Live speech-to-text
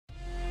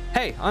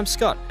Hey, I'm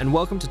Scott, and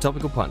welcome to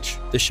Topical Punch,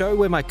 the show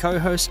where my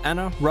co-hosts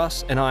Anna,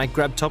 Russ, and I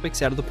grab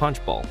topics out of the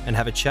punch bowl and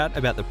have a chat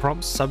about the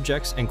prompts,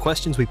 subjects, and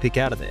questions we pick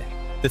out of there.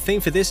 The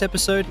theme for this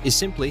episode is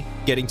simply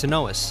getting to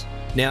know us.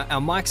 Now, our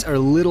mics are a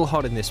little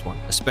hot in this one,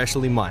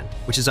 especially mine,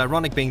 which is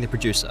ironic being the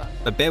producer,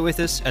 but bear with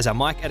us as our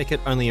mic etiquette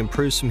only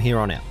improves from here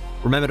on out.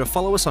 Remember to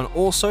follow us on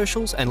all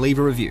socials and leave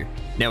a review.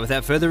 Now,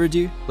 without further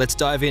ado, let's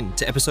dive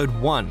into episode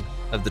 1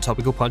 of the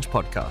Topical Punch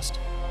podcast.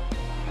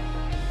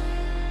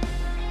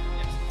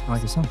 I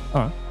like the song.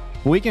 All right.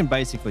 Well, we can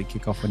basically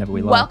kick off whenever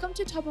we like. Welcome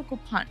to Topical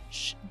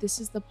Punch. This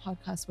is the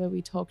podcast where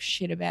we talk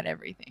shit about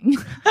everything.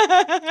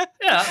 Yeah,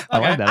 okay. I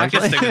like that, I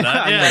can actually. stick with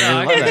that. I Yeah,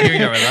 like that. I can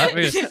go with that.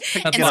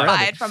 That's fine.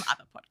 Inspired from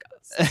other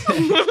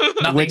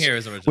podcasts. Nothing Which- here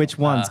is original. Which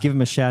ones? Give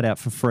them a shout out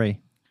for free.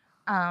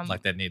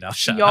 Like they need our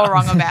shout You're out.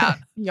 wrong about.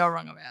 You're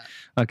wrong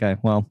about. Okay.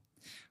 Well,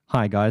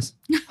 hi guys.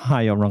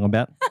 Hi, you're wrong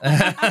about.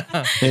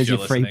 There's your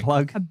free listening.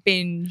 plug. A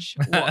binge.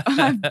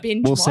 A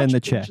binge. We'll send the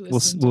watch, check. binge We'll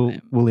listen to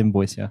them. we'll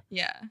invoice you.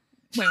 Yeah.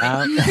 Wait.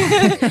 Um,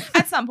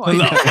 At some point.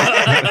 No.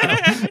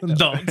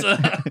 Don't.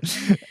 I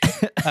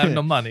have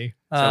no money.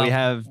 So we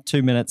have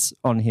 2 minutes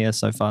on here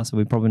so far, so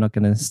we're probably not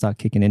going to start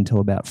kicking in till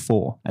about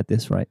 4 at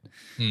this rate.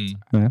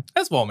 Yeah.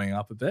 That's warming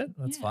up a bit.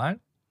 That's Yeah. fine.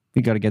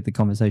 We got to get the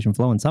conversation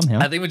flowing somehow.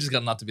 I think we just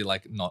got not to be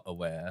like not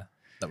aware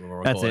that we were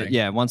recording. That's it.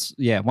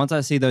 Yeah. Once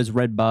I see those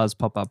red bars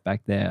pop up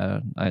back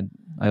there, I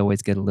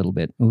always get a little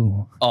bit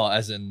ooh, Oh,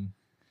 as in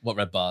what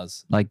red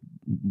bars? like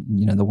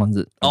the ones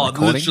that. Are Oh,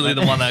 recording. literally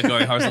the one that are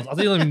going horizontal. I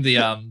think you mean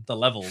the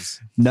levels.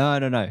 No,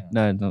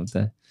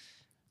 the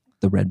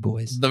red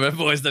boys. The red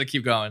boys that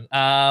keep going.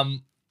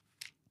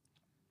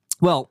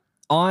 Well,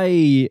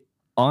 I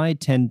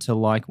tend to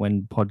like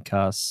when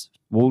podcasts.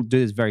 We'll do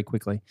this very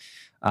quickly.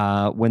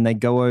 When they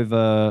go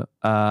over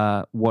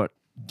what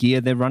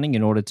gear they're running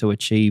in order to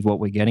achieve what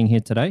we're getting here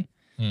today.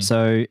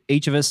 So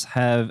each of us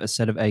have a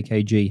set of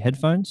AKG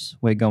headphones.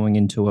 We're going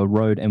into a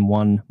Rode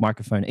M1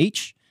 microphone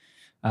each,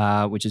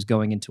 which is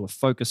going into a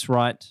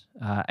Focusrite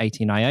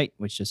 18i8,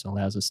 which just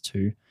allows us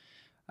to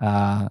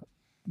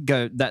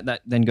go. That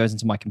then goes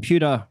into my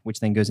computer, which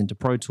then goes into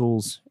Pro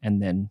Tools,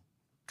 and then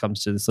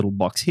comes to this little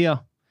box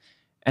here.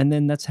 And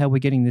then that's how we're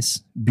getting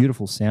this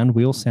beautiful sound.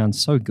 We all sound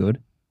so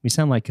good. We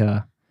sound like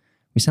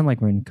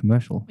we're in a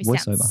commercial We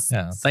sound voiceover.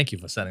 Yeah, thank you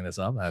for setting this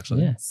up.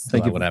 Actually, Yes. Thank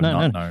Thank I you. would have No,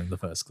 not no. known the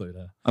first clue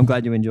there. I'm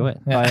glad you enjoy it.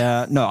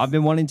 Yeah. I've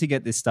been wanting to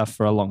get this stuff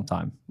for a long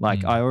time.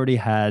 Like I already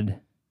had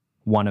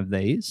one of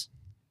these,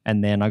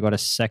 and then I got a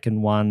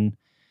second one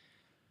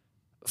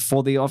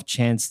for the off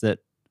chance that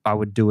I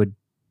would do a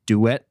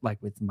duet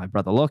like with my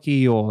brother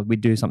Lockie, or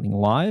we'd do something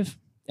live.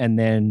 And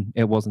then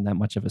it wasn't that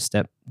much of a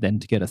step then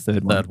to get a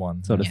third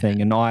one sort of Yeah.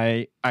 thing. And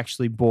I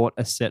actually bought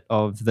a set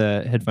of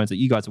the headphones that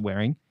you guys are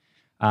wearing.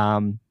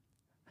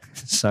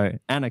 So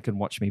Anna can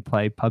watch me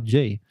play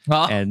PUBG.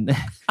 Oh, And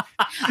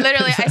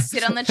Literally, I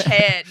sit on the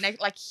chair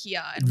like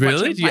here. And watch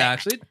really? him Do you play.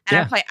 actually? And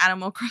Yeah. I play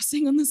Animal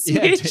Crossing on the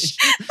Yeah, Switch.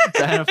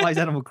 so Anna plays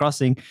Animal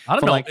Crossing. I don't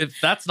For know like- if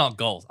that's not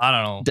gold. I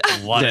don't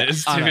know what yeah, it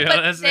is. I To be know. But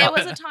honest, there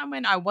was a time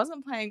when I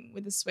wasn't playing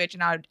with the Switch,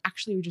 and I would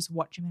actually just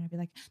watch him, and I'd be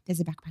like,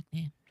 "There's a backpack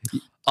there."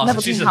 Oh, so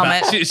level she's two a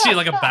back, helmet. she's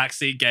like a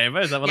backseat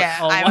gamer. Is that what? Yeah,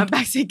 oh, I'm a what?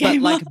 backseat But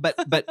gamer. like,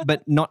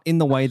 but not in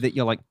the way that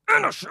you're like,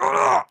 Anna, shut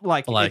up.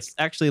 Like it's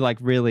actually like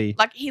really,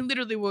 Like he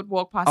literally would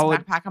walk past I a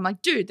would- backpack. I'm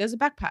like, "Dude, there's a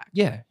backpack."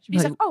 yeah.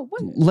 He's like, "Oh,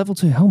 what?" level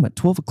 2 helmet,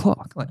 12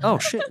 o'clock. Like, oh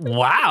shit.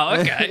 Wow.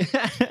 Okay.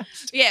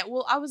 Yeah,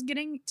 well, I was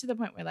getting to the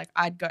point where like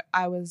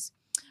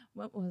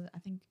what was it? I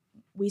think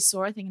we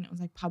saw a thing and it was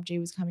like PUBG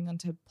was coming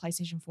onto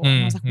PlayStation 4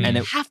 and I was like, we And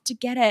it- have to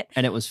get it.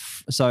 And it was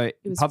so It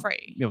was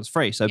free. It was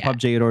free. So Yeah.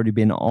 PUBG had already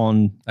been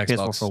on PS4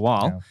 Xbox, for a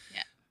while.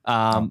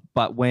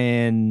 But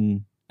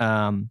when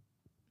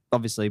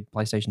obviously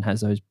PlayStation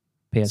has those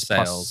PS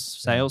Plus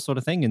sales sort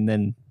of thing, and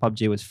then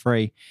PUBG was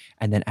free,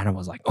 and then Anna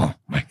was like, "Oh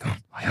my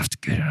god, I have to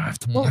get it. I have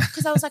to." Well,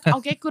 because I was like, I'll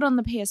get good on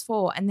the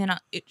PS4 and then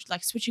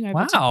like switching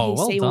over to Wow,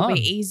 PC well will done. be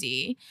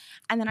easy.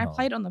 And then I Oh.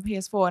 played on the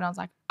PS4 and I was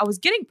like, I was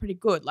getting pretty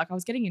good. Like I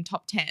was getting in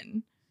top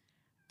 10,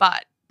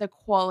 but the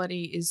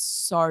quality is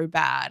so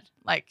bad.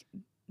 Like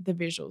the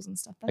visuals and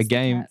stuff. That's A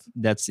game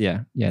that's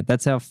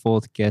that's our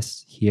fourth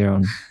guest here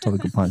on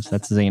Topical Punch.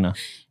 That's Xena.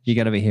 You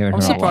got to be hearing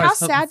I'm her. a lot.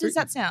 surprised. How sad does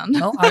that sound?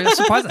 No, I was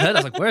surprised I heard. I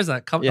was like, "Where is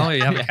that coming?" Yeah. Oh,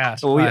 you have a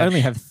cash. Well, we Right. only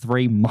have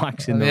 3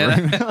 mics in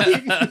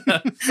the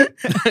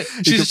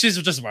room.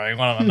 she's just wearing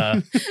one on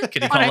a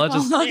kitty On a collar.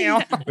 Just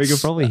collar. We could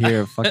probably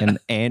hear a fucking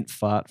ant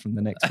fart from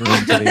the next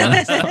room. To be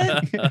honest.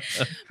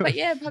 But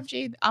yeah,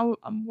 PUBG, I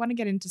want to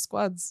get into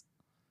squads.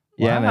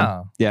 Yeah, man.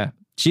 Wow. Yeah,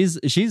 she's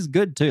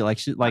good too. Like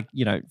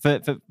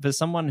for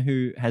someone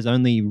who has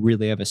only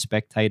really ever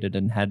spectated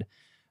and had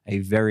a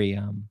very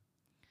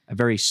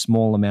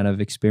small amount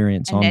of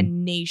experience And on. a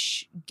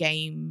niche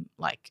game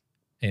like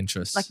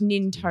Interest.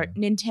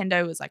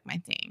 Nintendo was like my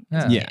thing.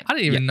 as a Yeah. kid. I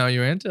didn't even know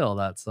you were into all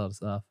that sort of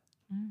stuff.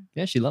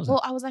 Yeah, she loves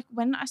Well, I was like,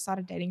 when I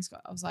started dating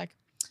Scott, I was like,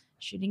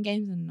 shooting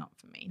games are not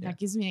for me. Yeah. That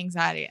gives me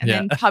anxiety. And Yeah.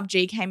 then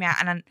PUBG came out,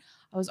 and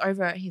I was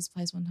over at his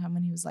place one time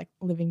when he was like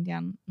living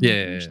down. in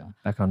Yeah. Peninsula.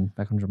 Back on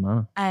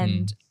Dramana.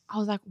 And I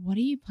was like, what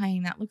are you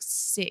playing? That looks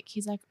sick.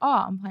 He's like,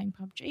 oh, I'm playing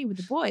PUBG with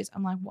the boys.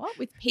 I'm like, what?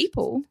 With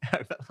people?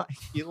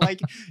 you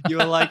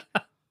were like,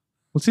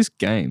 what's this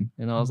game?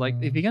 And I was like,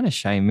 if you're gonna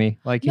shame me,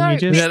 like, can No, you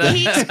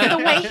just?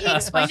 the way he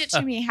explained it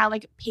to me, how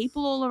like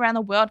people all around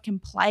the world can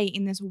play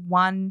in this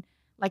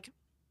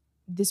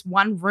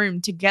one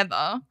room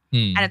together,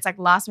 and it's like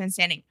last man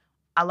standing.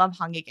 I love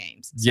Hunger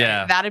Games. So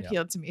Yeah, that yeah.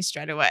 appealed to me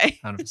straight away.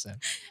 100%.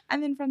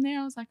 And then from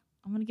there, I was like,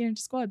 I'm gonna get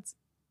into squads.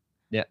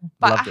 Yeah,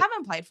 But loved I it.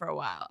 haven't played for a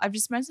while. I've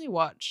just mostly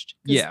watched.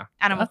 'cause Yeah,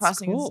 Animal that's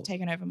Crossing cool. has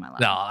taken over my life.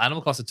 No,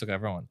 Animal Crossing took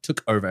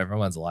over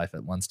everyone's life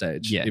at one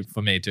stage. Yeah.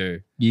 For me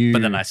too. You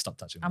But then I stopped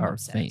touching I'm it. are a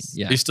fiend. obsessed.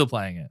 Yeah, You're still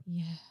playing it.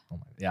 Yeah. Oh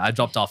my, yeah, I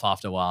dropped off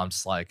after a while. I'm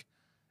just like,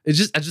 it's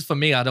just for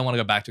me. I don't want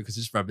to go back to it because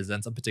it just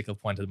represents a particular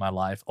point in my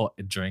life or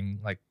during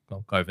like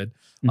COVID.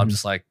 I'm Mhm.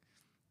 just like,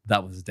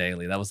 that was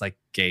daily. That was like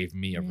gave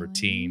me a Really?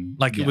 routine.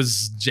 Like Yeah. it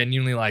was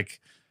genuinely like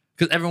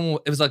because everyone.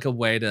 It was like a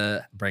way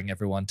to bring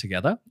everyone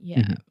together. Yeah.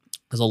 Mhm.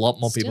 There's a lot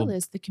more Still people.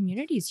 is. The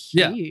community is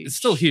huge. Yeah, it's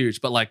still huge.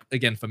 But like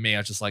again, for me, I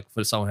was just like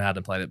for someone who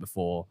hadn't played it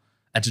before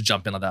and to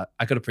jump in like that,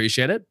 I could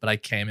appreciate it. But I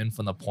came in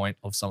from the point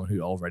of someone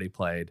who already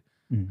played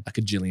Mhm. a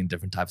cajillion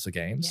different types of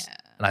games. Yeah.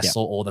 And I Yeah.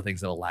 saw all the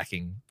things that were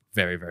lacking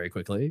very, very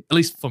quickly. At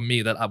least for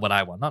me, what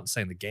I want. Not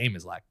saying the game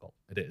is lacking, well,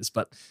 it is,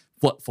 but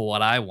for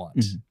what I want,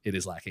 Mhm. it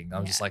is lacking.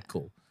 I'm just Yeah. like,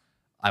 cool.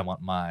 I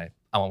want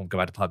to go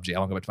back to PUBG. I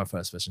want to go back to my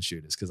first person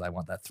shooters because I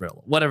want that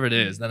thrill, whatever it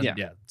is. Then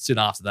Yeah. soon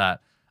after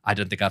that, I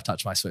don't think I've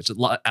touched my Switch.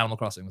 Animal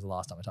Crossing was the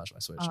last time I touched my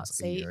Switch. It was like a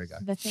See, year ago.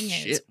 the thing is,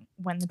 Shit.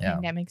 when the Yeah.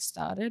 pandemic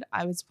started,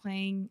 I was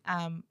playing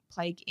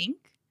Plague Inc.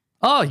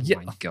 Oh Oh yeah,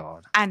 my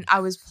god. and I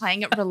was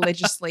playing it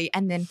religiously.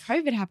 And then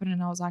COVID happened,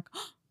 and I was like,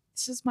 oh,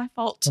 this is my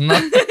fault.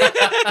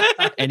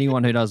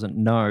 Anyone who doesn't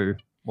know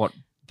what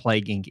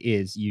Plague Inc.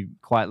 is, you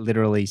quite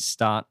literally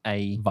start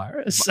a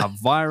virus.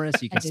 virus.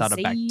 You can start a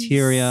disease.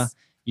 bacteria.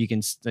 You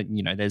can,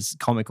 there's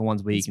comical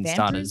ones where you It's can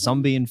start a vampirism.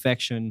 zombie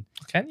infection,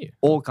 Can you?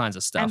 all kinds of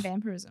And stuff,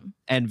 vampirism.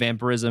 and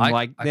vampirism.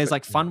 I There's could-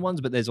 like fun yeah.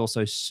 ones, but there's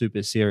also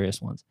super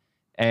serious ones,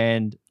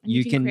 and And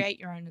you can create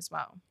your own as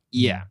well.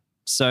 yeah.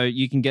 So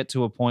you can get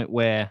to a point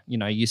where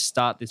you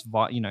start this.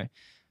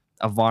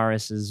 A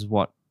virus is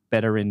what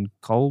better in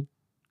cold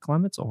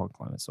climates or hot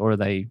climates, or are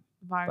they?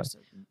 Virus.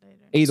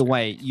 Either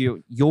way,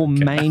 your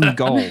main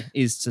goal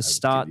is to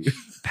start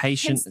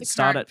patient Hence the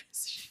start current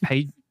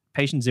at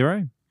patient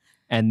zero,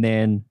 and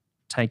then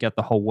take out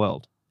the whole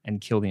world and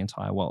kill the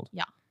entire world.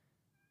 Yeah.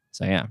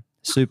 So yeah,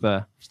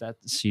 super.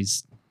 That's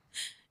Should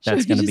going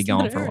we to be just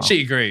going let for a her- while.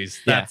 She agrees.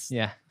 That's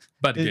yeah.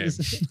 but good.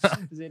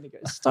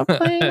 Stop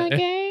playing my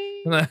game.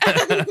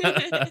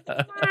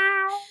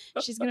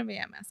 She's gonna be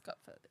our mascot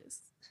for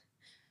this.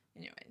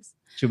 Anyways,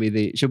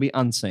 She'll be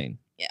unseen.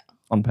 Yeah.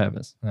 On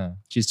purpose. Yeah.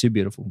 She's too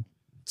beautiful.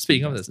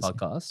 Speaking of Yes, this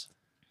podcast,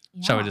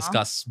 yeah. shall we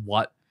discuss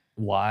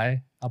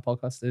why our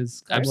podcast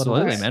is called what it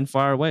Absolutely, is? man.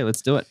 Fire away.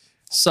 Let's do it.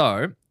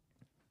 So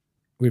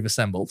we've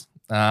assembled,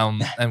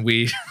 and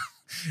we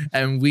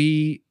and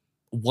we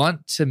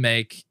want to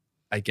make.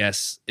 I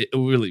guess it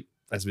really,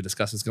 as we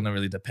discussed, it's going to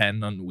really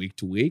depend on week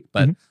to week.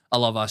 But Mhm. a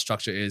lot of our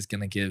structure is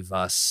going to give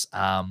us.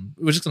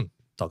 We're just going to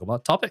talk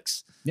about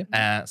topics.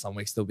 Yeah. Some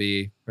weeks there'll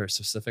be very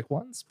specific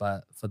ones,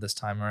 but for this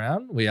time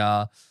around,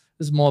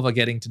 this is more of a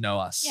getting to know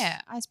us. Yeah,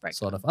 icebreaker.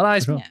 Sort of an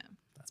ice. Sure. Yeah.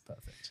 That's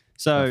perfect.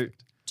 So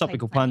Perfect.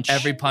 topical Like playing punch.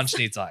 Every punch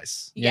needs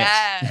ice.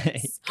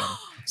 Yes. Got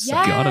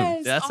yes. Got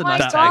him. That's oh a my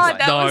nice god, tagline.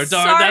 that No, was no,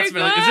 so that's good.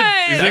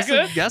 really- is it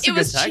good? That's It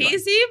was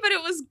cheesy, but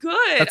it was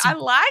good. That's- I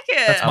like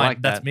it. That's I mine.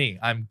 like That's that. me.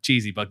 I'm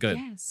cheesy but good.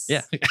 Yes.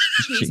 Yeah.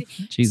 Cheesy.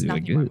 Cheesy, There's but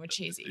nothing wrong good. with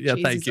cheesy. Yeah,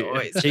 Cheesy's thank you.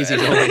 always Cheesy's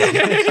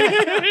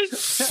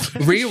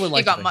good. Rhea would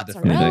like You to got make a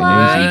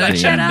mozzarella. You got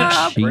Cheesy.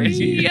 cheddar.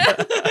 Cheesy. Brie.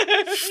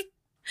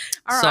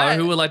 All So right.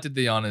 who would like to do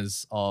the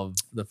honors of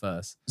the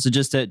first? So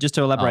just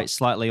to elaborate Oh.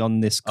 slightly on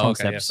this Oh,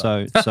 okay,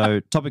 concept. yeah, so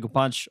topical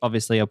punch,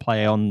 obviously a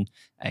play on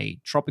a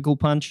tropical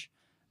punch,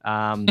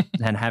 and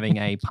having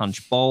a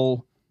punch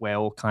bowl where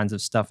all kinds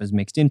of stuff is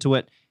mixed into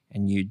it,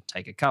 and you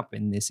take a cup.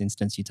 In this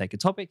instance, you take a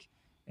topic,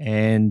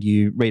 and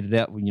you read it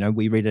out.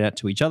 We read it out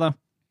to each other,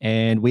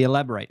 and we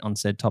elaborate on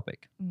said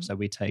topic. Mm. So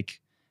we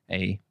take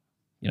a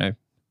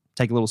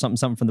little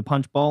something from the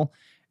punch bowl,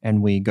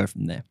 and we go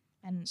from there.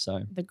 And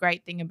So the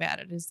great thing about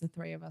it is the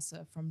three of us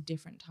are from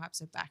different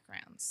types of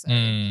backgrounds. So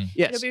Mm.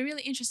 yes. it'll be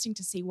really interesting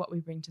to see what we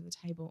bring to the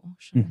table. Or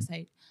should I Mhm.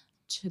 say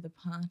to the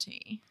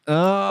party?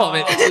 Oh,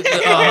 okay,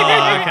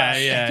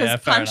 yeah, fair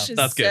punch enough. is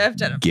That's good.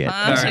 served at a Get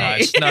party. Very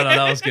nice. No,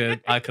 that was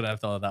good. I couldn't have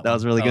thought of that. That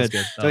was really good.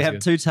 That So we was have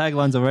good. two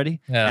taglines already,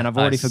 Yeah, and I've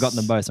already nice. forgotten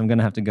them both. So I'm going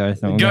to have to go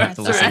through. I'm Go gonna have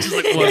to through it.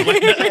 listen.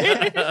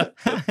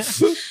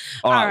 Just like,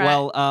 All right. All right.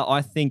 Well,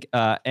 I think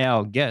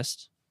our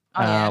guest,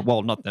 Oh, yeah.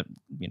 well, not that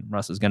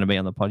Russ is going to be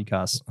on the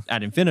podcast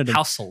ad infinitum.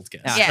 household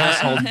guest. Our Yeah.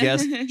 household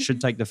guest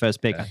should take the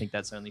first pick. I think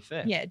that's only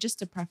fair. Yeah, just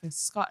to preface,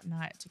 Scott and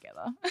I are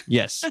together.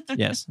 Yes.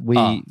 Yes. We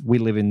Oh. we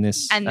live in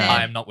this. And then-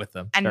 I am not with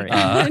them. And Very-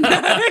 No.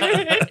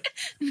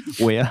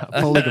 we are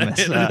polygamous.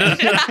 It's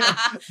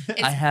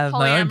I have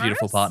my own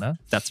beautiful polyamorous? partner.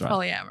 That's right.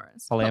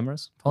 Polyamorous.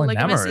 Polyamorous.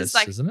 Polygamous Polyamorous, is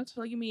like- isn't it?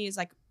 Polygamy is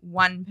like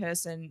one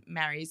person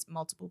marries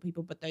multiple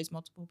people, but those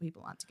multiple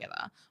people aren't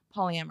together.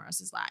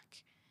 Polyamorous is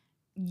like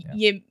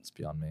you It's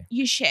beyond me.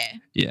 you share.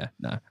 Yeah,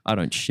 no, I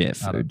don't share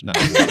I food. No,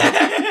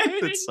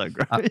 it's so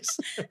gross.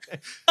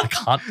 I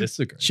can't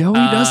disagree. Joey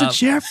doesn't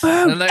share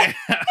food. And they-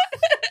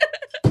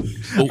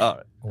 Oh,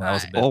 Well, that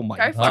was a bit. oh my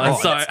Go for god! it. Oh,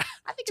 sorry.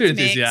 I think Too it's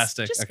mixed.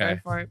 enthusiastic. Just Okay. go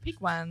for it.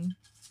 Pick one.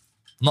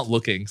 I'm not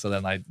looking, so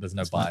then there's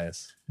no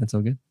bias. That's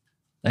all good.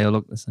 They all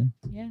look the same.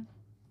 Yeah.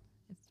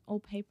 It's all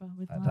paper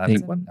with I lines pick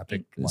and one. I pick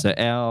ink. one. So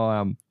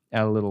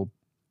our little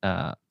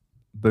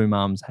boom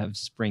arms have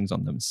springs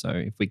on them. So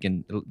if we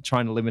can try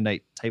and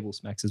eliminate table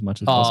smacks as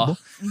much as possible,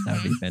 that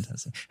would be Mhm.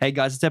 fantastic. Hey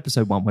guys, it's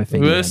episode 1. We're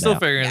figuring We're it still out.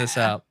 figuring this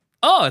Yeah. out.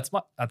 Oh,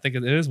 I think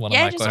it is one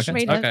Yeah, of my just questions.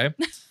 read it. Okay.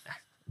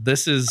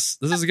 This is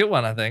a good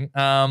one, I think.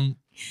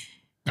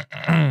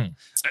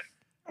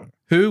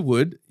 Who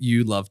would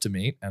you love to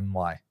meet and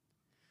why?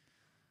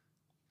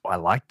 I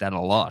like that a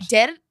lot.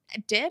 Dead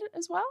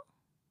as well?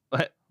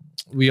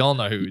 We all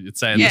know who you'd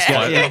say at Yeah. this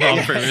point Yeah, on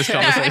yeah. previous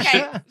No,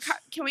 conversation. okay.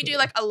 Can we do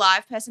like a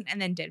live person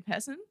and then dead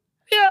person?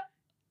 Yeah,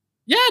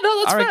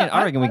 no, that's fair.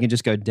 I reckon we can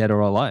just go dead or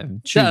alive.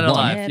 Choose Dead or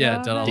one. alive.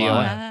 Yeah, Dead or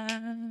Alive.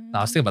 No,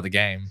 I was thinking about the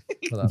game.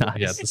 Nice.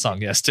 Yeah, the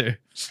song, yes, too.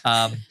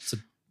 So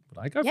would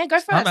I go? Yeah, go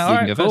I'm first. all You right,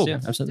 can go cool. first.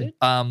 Yeah, absolutely.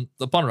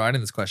 Upon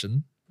writing this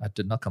question, I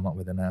did not come up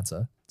with an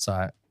answer.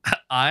 So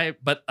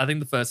but I think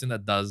the first thing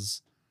that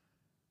does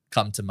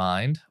come to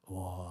mind,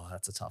 oh,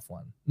 that's a tough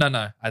one.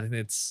 No, I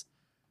think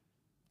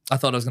I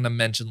thought I was going to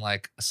mention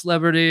like a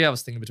celebrity. I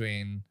was thinking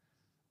between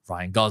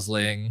Ryan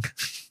Gosling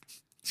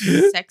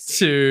Sexy.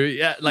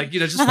 to, like,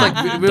 just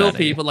like real Dirty.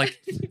 people, like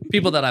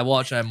people that I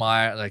watch and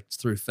admire, like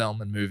through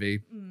film and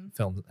movie.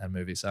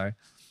 Sorry.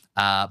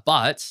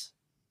 But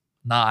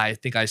no, I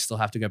think I still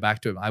have to go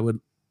back to him. I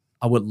would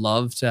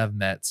love to have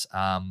met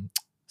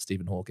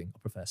Stephen Hawking, or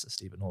Professor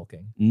Stephen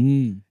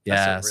Hawking.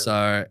 Yeah. That's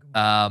a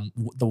So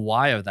the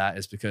why of that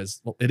is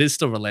because it is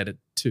still related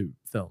to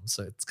film,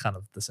 so it's kind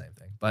of the same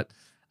thing. But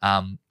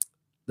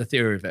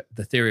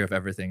the theory of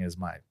everything is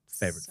my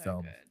favorite So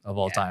film good. of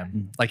all Yeah.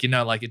 time. Like,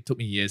 like it took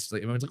me years to,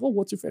 like, everyone's like, oh,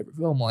 what's your favorite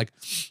film? I'm like,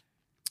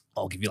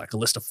 I'll give you like a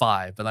list of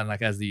 5. But then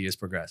like as the years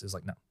progress, it's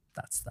like, no,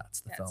 that's the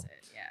That's film.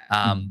 it.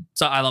 Yeah.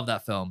 So I love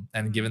that film,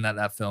 and Mm. given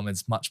that film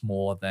is much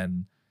more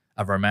than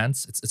a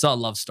romance, it's not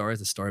a love story.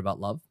 It's a story about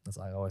love, as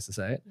I always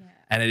say it, Yeah.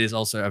 and it is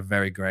also a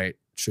very great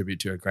tribute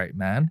to a great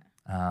man.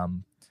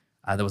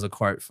 There was a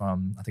quote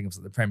from, I think it was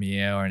at the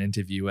premiere or an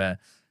interview where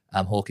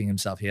Hawking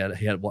himself, he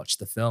had watched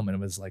the film and it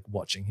was like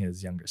watching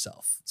his younger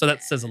self. So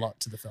that says a lot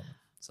to the film.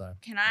 So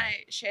Can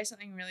I share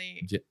something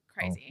really Yeah.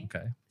 crazy?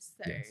 okay.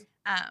 So, Yes.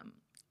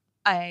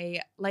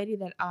 a lady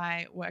that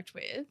I worked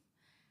with,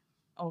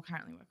 or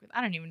currently work with,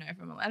 I don't even know if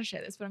I'm allowed to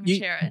share this, but I'm going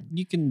to share it.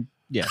 You can,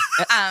 yeah.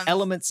 Um,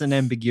 Elements and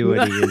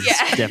ambiguity is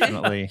Yeah.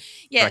 definitely.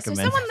 Yeah, so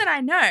recommend. someone that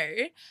I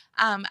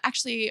know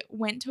actually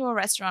went to a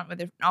restaurant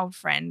with an old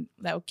friend.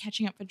 They were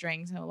catching up for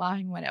drinks, they were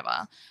laughing,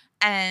 whatever.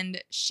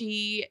 And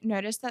she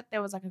noticed that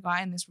there was like a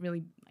guy in this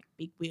really like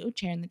big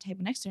wheelchair in the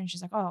table next to her. And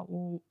she's like, oh,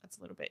 well, that's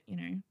a little bit,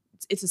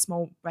 it's a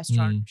small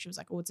restaurant. She was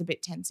like, oh, it's a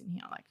bit tense in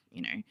here. Like,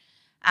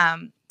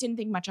 didn't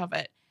think much of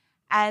it.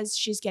 As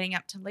she's getting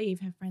up to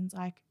leave, her friend's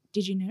like,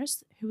 did you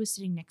notice who was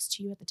sitting next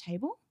to you at the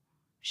table?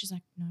 She's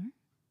like, no.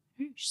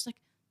 Who? She's like,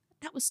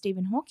 that was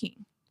Stephen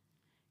Hawking.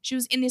 She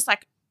was in this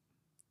like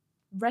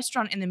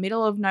restaurant in the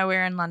middle of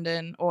nowhere in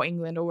London or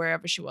England or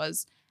wherever she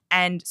was,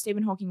 and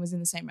Stephen Hawking was in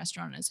the same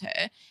restaurant as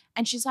her.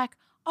 And she's like,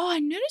 oh, I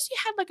noticed you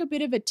had like a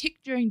bit of a tick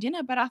during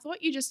dinner, but I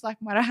thought you just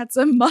like might have had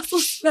some muscle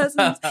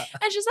spasms.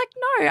 And she's like,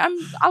 no,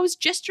 I was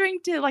gesturing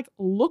to like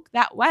look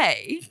that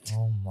way.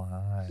 Oh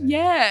my.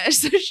 Yeah.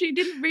 So she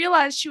didn't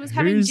realize she was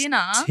having Whose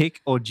dinner.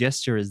 tick or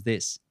gesture is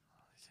this?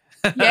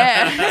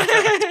 Yeah.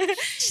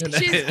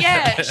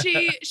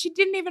 She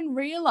didn't even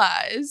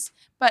realize,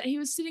 but he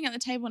was sitting at the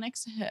table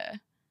next to her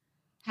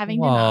having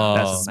Whoa.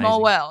 dinner. That's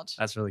Small amazing. world.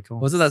 That's really cool.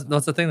 What's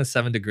the thing? The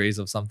 7 degrees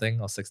of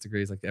something or 6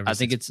 degrees? Like every I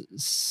think 6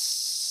 it's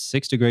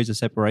 6 degrees of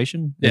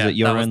separation. Is Yeah, that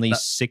you're that was- only that-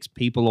 6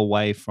 people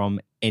away from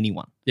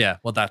anyone. Yeah,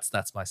 well, that's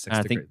my 6 And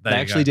I degree. think There they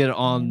you actually go. did it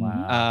on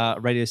Wow.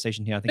 a radio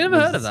station here. I think Never it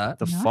was heard of that.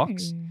 The No.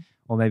 Fox,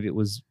 or maybe it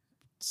was,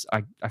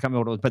 I can't remember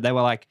what it was, but they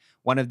were like,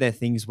 one of their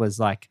things was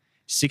like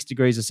 6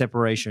 degrees of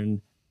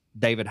separation,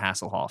 David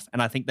Hasselhoff.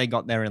 And I think they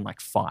got there in like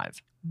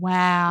 5.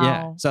 Wow.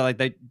 Yeah. So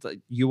like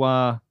you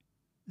are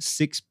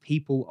 6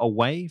 people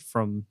away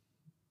from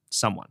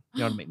someone. You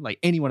know what I mean? Like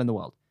anyone in the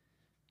world.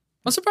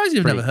 I'm surprised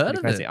you've never heard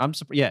of crazy. it. I'm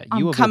surprised. Yeah, I'm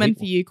you of all coming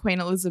people. for you, Queen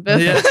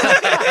Elizabeth. Yeah.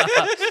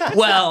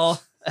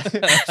 Well,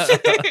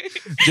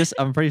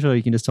 I'm pretty sure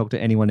you can just talk to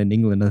anyone in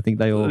England. I think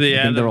they all, I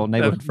think they're all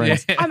neighborhood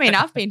friends. I mean,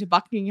 I've been to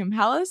Buckingham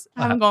Palace.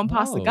 I haven't gone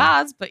past the Oh.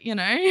 guards, but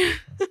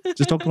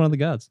Just talk to one of the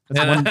guards.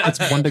 Yeah. That's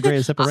 1 degree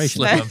of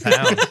separation. Slip of a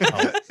pound.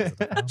 Oh,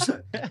 slip of a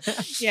pound.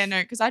 yeah,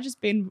 no, because I just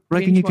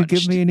Reckon you could give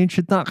binge-watched- me an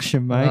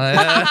introduction, mate?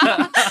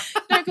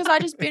 No, because I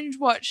just binge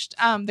watched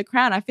The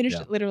Crown. I finished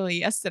Yeah. it literally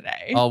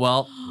yesterday. Oh,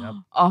 well, yep.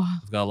 Oh,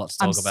 We've got a lot to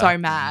talk I'm about. so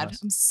mad.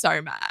 Nice. I'm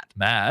so mad.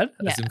 Mad?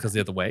 Yeah. Is it because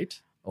of the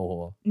weight?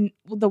 Or Well,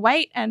 the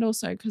weight, and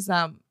also because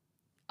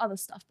other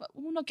stuff, but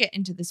we'll not get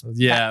into this.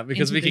 Yeah, that-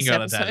 because into we can this go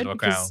on a episode tangent about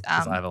Crown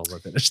because um, I've also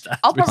finished that.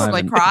 I'll We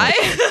probably haven't- cry.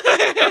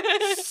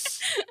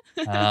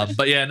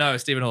 But yeah, no,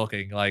 Stephen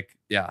Hawking, like,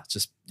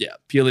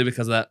 purely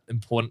because of that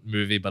important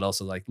movie, but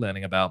also like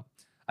learning about,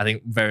 I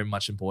think very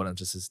much important,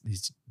 just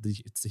it's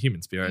the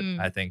human spirit. Mm.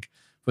 I think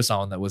for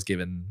someone that was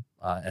given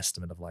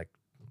estimate of like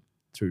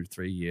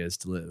 2-3 years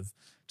to live,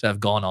 to have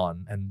gone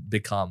on and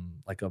become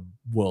like a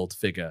world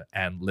figure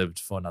and lived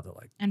for another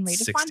like And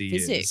 60 redefine years.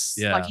 physics.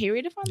 Yeah. Like he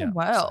redefined the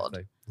world.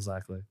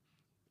 Exactly.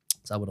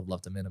 So I would have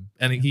loved to meet him.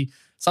 And he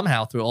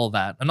somehow through all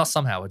that, and not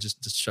somehow, it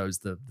just shows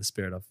the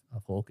spirit of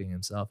Hawking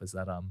himself is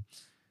that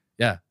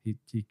he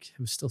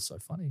was still so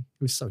funny.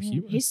 He was so Yeah,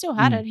 human. he still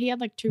had Mm. it. He had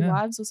like 2 Yeah.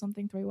 wives or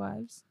something, 3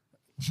 wives.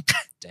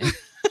 Damn.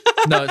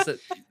 No, it's that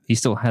He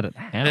still had it.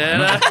 How?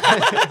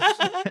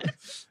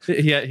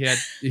 Yeah,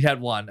 he had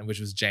one, which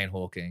was Jane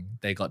Hawking.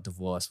 They got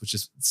divorced, which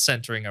is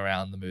centering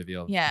around the movie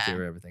of Yeah.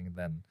 Theory of Everything,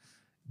 and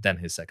then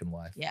his second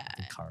wife. Yeah. I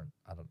think current.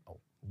 I don't know.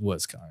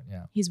 Was current.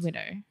 Yeah. His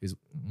widow. He's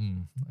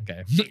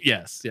okay.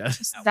 yes.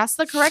 That's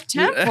the correct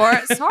term for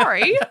it.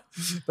 Sorry.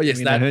 But yes, I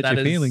mean, I hurt that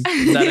your is feelings.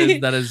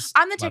 that is.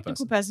 I'm the my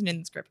technical person. person in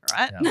the script,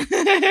 right?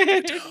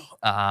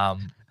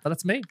 But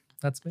that's me.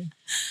 That's me.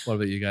 What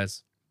about you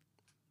guys?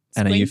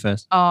 Anna, you Squeak.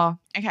 first. Oh,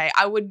 okay.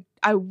 I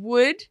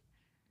would.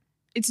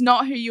 It's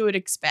not who you would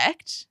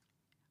expect,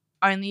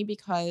 only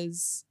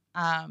because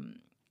Do you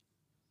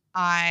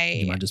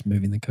I. mind just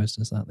moving the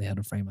coaster slightly out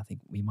of frame? I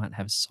think we might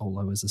have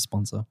Solo as a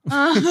sponsor.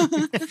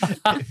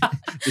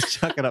 Just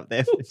chuck it up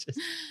there. Just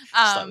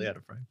slightly out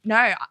of frame.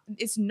 No,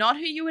 it's not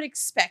who you would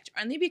expect,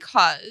 only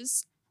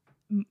because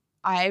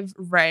I've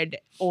read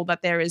all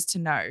that there is to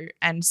know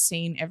and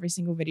seen every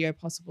single video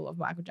possible of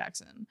Michael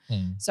Jackson.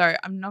 So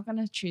I'm not going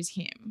to choose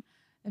him.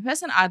 The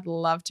person I'd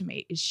love to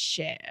meet is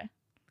Cher.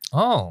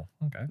 Oh,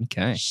 okay.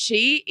 Okay.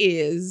 She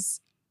is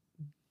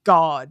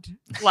God.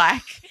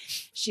 Like,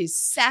 she's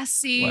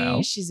sassy,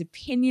 Wow. she's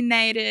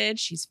opinionated,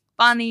 she's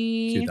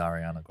funny. Cute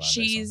Ariana Grande.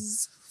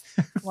 She's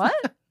what?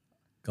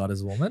 God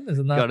is a woman,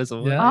 isn't that? God is a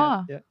woman.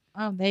 Ah. Yeah.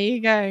 Oh, there you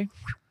go.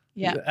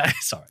 Yeah.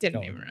 Sorry.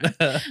 Didn't go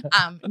even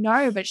on.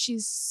 No, but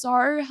she's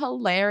so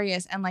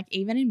hilarious. And like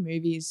even in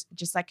movies,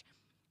 just like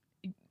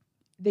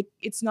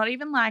it's not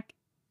even like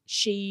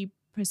she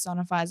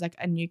personifies like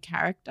a new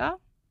character.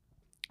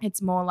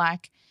 It's more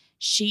like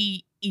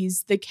she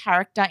is the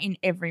character in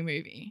every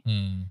movie.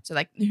 So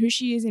like who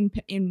she is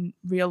in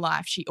real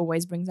life, she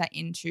always brings that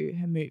into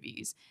her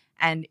movies.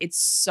 And it's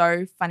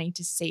so funny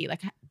to see.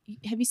 Like,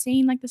 have you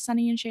seen like the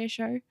Sonny and Cher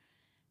show?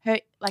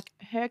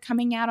 Her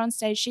coming out on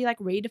stage, she like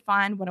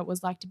redefined what it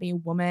was like to be a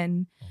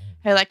woman.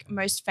 Her like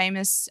most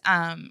famous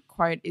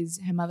quote is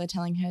her mother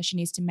telling her she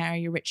needs to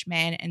marry a rich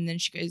man, and then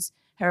she goes,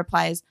 her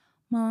reply is,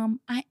 "Mom,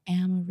 I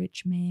am a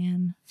rich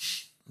man."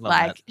 Love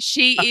like that.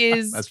 she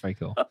is That's very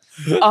cool.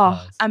 oh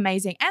Nice.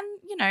 amazing. And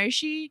you know,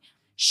 she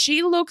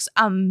looks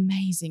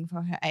amazing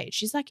for her age.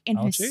 She's like in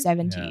How her old is she?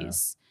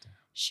 70s.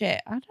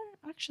 Shit, I don't know.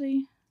 how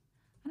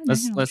old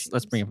Let's she let's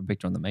is. bring up a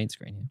picture on the main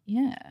screen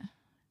Yeah.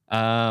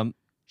 here.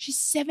 She's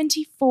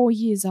 74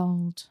 years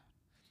old.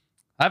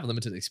 I have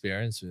limited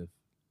experience with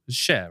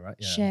Cher, right?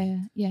 Yeah.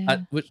 Cher,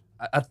 yeah.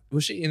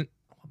 Was she in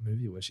what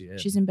movie was she in?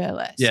 She's in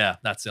Burlesque. Yeah,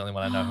 that's the only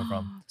one I know her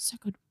from. So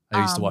good.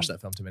 I used to watch Um,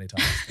 that film too many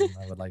times. And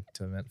I would like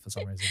to admit for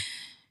some reason.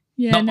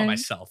 Yeah, Not no. by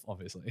myself,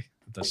 obviously.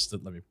 Just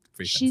let me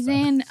pretense She's that.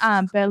 in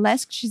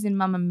Burlesque. She's in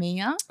Mamma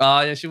Mia.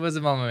 Oh yeah, she was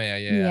in Mamma Mia.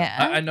 Yeah.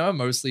 Yeah. I know her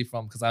mostly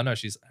from because I know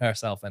she's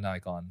herself an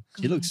icon.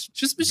 She looks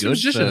She's a Good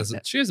musician.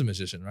 for- She is a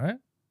musician, right? An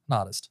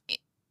artist.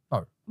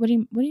 What are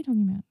you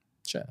talking about?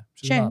 Cher.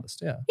 She's Cher. an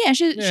artist. Yeah. Yeah,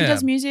 she Yeah.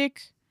 does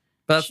music.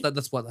 But She-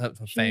 that's what her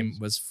fame she's-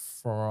 was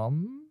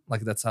from.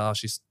 Like that's how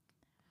she's.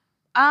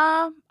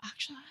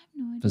 Actually, I have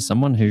no idea. for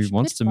someone who She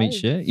wants did to meet both.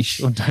 Cher. You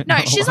sure don't. No,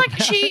 know she's all like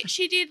about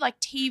she did like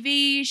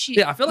TV. She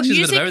Yeah, I feel like she's a bit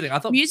music, of everything. I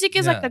thought music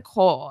is like yeah. the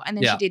core, and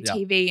then Yeah, she did yeah.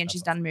 TV and That's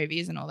she's awesome. done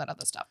movies and all that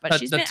other stuff. But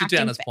she's been to acting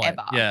Deanna's forever.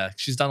 point. Yeah,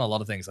 she's done a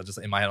lot of things. I just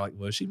in my head like,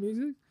 was she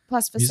music?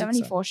 Plus, for Music, so-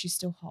 74, she's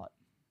still hot.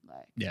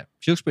 Like, Yeah,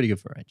 she looks pretty good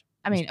for her age.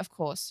 I mean, of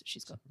course,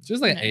 she's got. She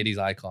was like you an know. '80s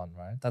icon,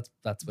 right? That's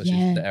where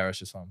Yeah. she's the era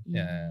she's from.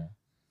 Yeah.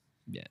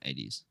 Yeah. Yeah,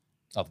 80s.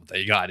 Oh, there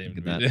you go. I didn't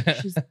Look even at read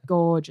it. She's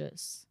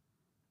gorgeous.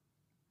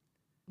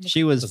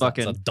 She was Is that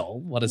fucking. a doll?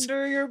 What is?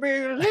 Do you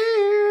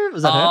believe?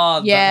 Was that her?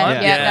 Oh, Yeah, that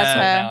one? yeah, that's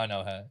her. Now I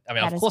know her. I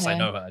mean, That of is course I her.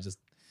 know her. I just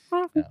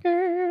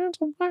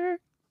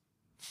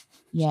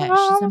Yeah,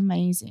 she's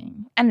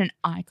amazing and an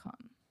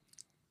icon.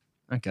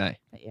 Okay,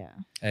 But yeah,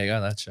 there you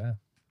go. That's Cher.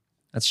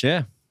 that's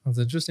Cher. That's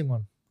an interesting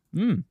one.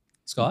 Mm.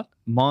 Scott.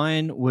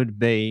 Mine would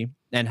be,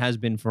 and has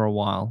been for a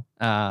while,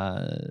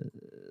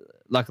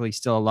 luckily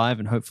still alive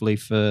and hopefully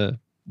for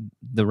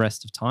the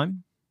rest of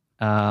time,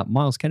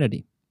 Miles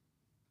Kennedy,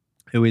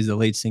 who is the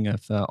lead singer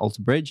for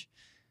Alter Bridge,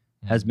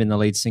 has been the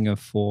lead singer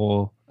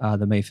for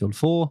the Mayfield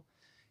 4,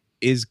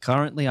 is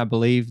currently, I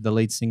believe, the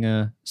lead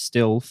singer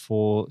still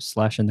for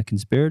Slash and the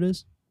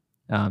Conspirators.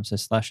 So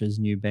Slash's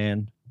new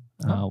band,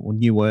 or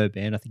newer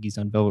band. I think he's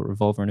done Velvet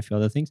Revolver and a few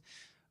other things.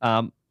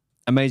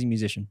 Amazing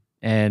musician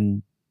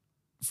and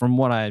from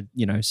what I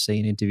see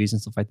in interviews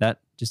and stuff like that,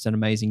 just an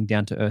amazing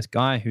down to earth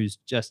guy who's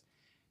just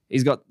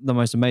he's got the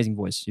most amazing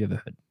voice you ever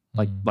heard.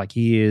 Like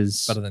he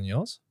is Better than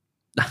yours?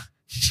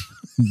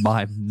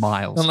 by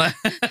miles.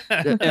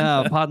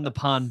 Pardon the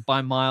pun,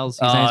 by miles.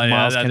 His name's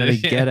Miles Kennedy.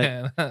 Get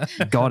it?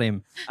 Got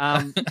him.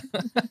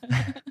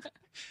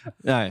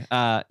 No,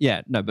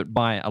 but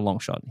by a long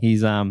shot.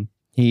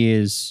 He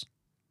is,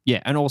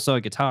 and also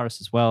a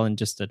guitarist as well, and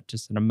just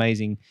an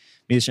amazing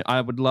musician. I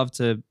would love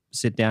to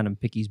sit down and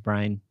pick his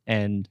brain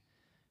and,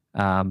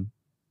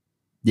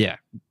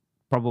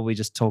 probably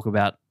just talk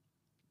about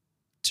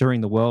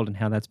touring the world and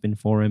how that's been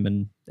for him,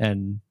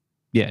 and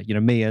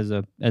me as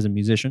a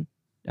musician.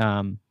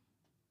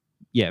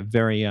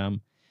 Very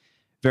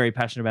very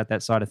passionate about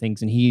that side of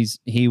things, and he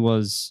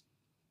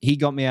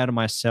got me out of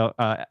my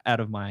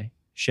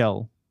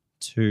shell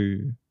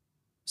to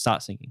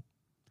start singing.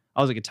 I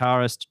was a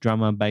guitarist,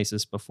 drummer,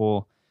 bassist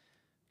before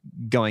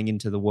going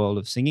into the world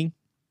of singing,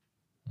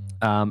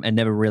 and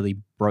never really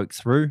broke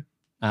through.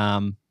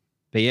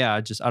 But yeah,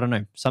 I don't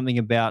know, something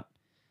about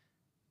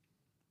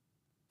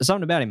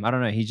him. I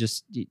don't know. He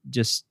just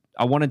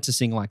I wanted to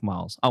sing like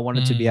Miles. I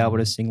wanted to be able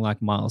to sing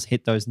like Miles,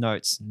 hit those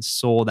notes and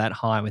soar that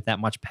high with that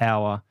much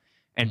power,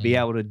 and be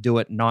able to do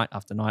it night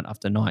after night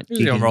after night.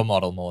 He's a role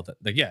model more than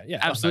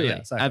absolutely,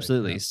 exactly.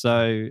 absolutely.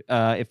 So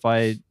if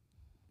I,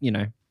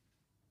 I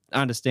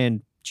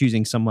understand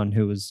choosing someone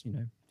who was,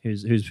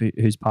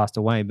 who's passed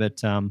away,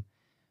 but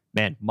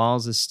man,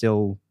 Miles is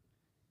still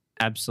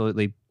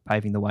absolutely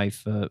paving the way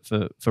for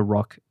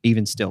rock,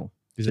 even still.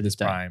 He's in his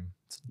prime.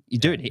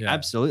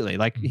 Absolutely.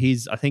 Like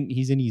I think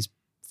he's in his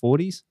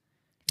 40s.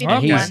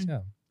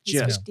 51. He's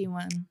just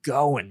 51.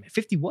 going.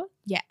 51?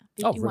 Yeah.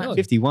 51. 51. Oh, really?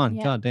 51.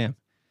 Yeah. God damn.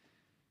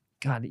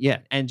 God, yeah.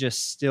 And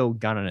just still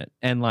gunning it.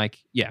 And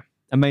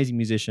amazing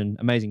musician,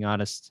 amazing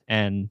artist,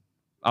 and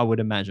I would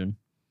imagine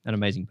an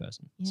amazing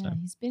person. Yeah, So,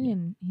 he's been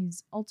in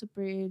his Alter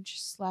Bridge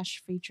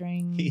 /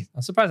 featuring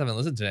I'm surprised I haven't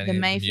listened to any the of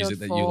the Mayfield music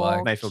that 4, you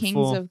like. Mayfield Kings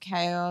 4. of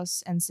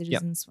Chaos, and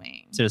Citizen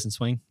Swing. Citizen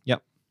Swing.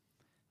 Yep.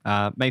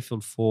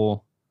 Mayfield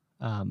 4,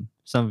 some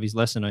of his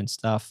lesser known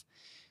stuff.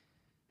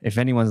 If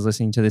anyone's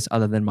listening to this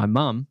other than my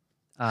mum,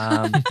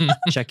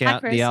 check out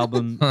Chris. the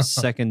album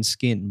Second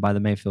Skin by the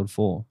Mayfield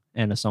 4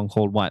 and a song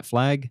called White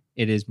Flag.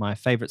 It is my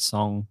favorite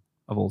song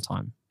of all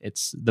time.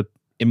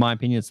 In my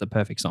opinion, it's the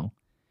perfect song.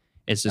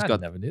 It's just got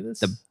never knew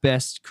this. the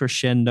best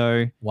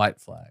crescendo, White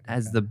Flag.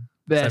 has Okay. the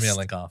best. Send me a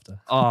link after.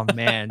 Oh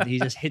man, he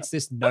just hits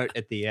this note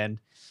at the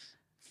end.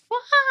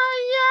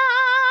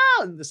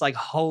 Fire! And just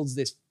holds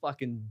this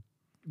fucking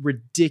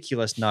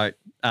ridiculous note.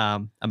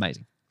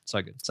 Amazing.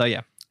 So good. So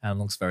yeah. Anne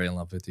looks very in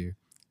love with you.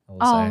 I will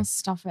Oh, say.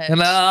 stop it.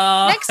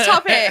 No. Next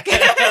topic.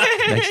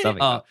 Next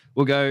topic. Oh,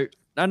 We'll go.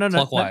 No.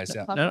 Clockwise,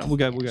 yeah. No, we'll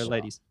go Sure.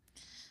 ladies.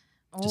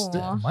 just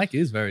Oh, Mike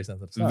is very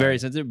sensitive. Sorry. Very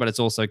sensitive, but it's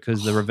also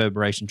because the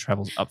reverberation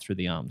travels up through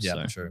the arms. Yeah,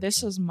 so. for sure.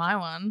 this is my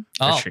one.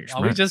 Oh, Sheesh,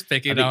 are we man. just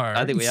picking our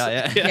I think we are,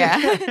 yeah.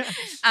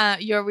 Yeah.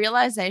 Your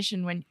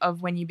realization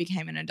when you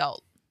became an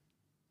adult.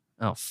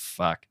 Oh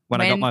fuck! When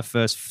I got When- my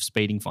first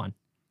speeding fine.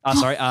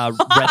 Sorry,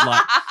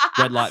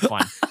 red light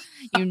fine.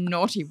 You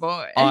naughty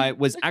boy. I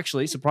was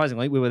actually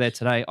surprisingly, we were there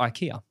today.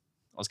 IKEA. I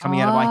was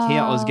coming out of IKEA.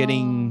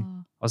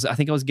 I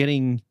think I was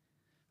getting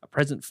a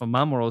present for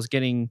mum, or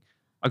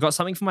I got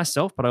something for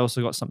myself, but I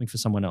also got something for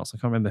someone else. I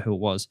can't remember who it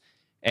was.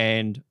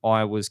 And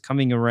I was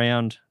coming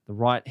around the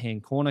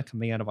right-hand corner,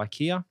 coming out of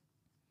IKEA,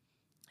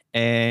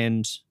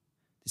 and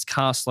this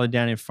car slowed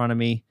down in front of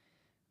me,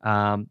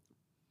 and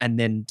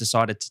then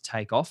decided to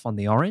take off on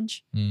the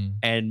orange.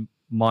 And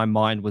my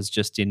mind was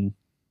just in,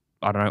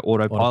 I don't know,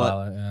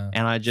 autopilot. yeah.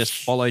 And I just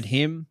followed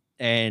him,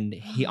 and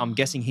I'm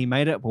guessing he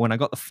made it. But when I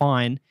got the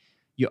fine,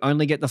 you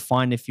only get the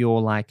fine if you're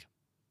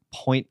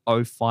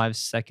 0.05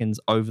 seconds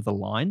over the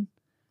line.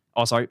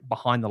 Oh, sorry,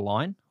 behind the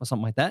line or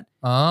something like that.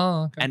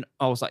 Oh, okay. And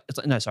I was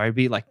no, sorry, it'd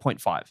be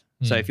 0.5.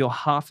 So if you're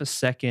half a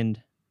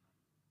second,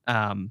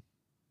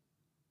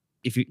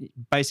 if you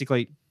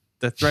basically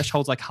the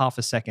threshold's half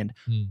a second,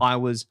 I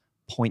was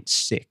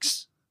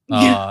 0.6.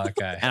 Oh,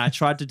 okay. And I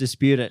tried to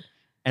dispute it,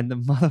 and the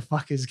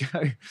motherfuckers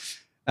go,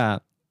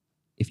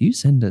 if you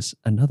send us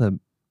another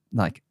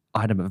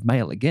item of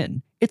mail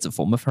again, it's a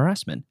form of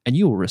harassment, and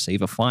you will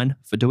receive a fine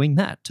for doing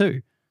that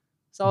too.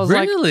 So I was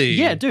Really?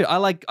 yeah, dude,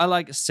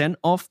 I sent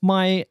off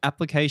my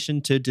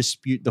application to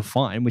dispute the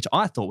fine, which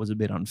I thought was a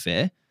bit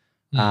unfair.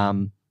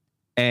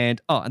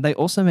 And they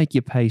also make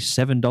you pay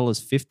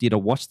 $7.50 to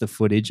watch the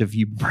footage of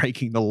you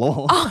breaking the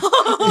law.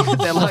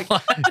 They're like,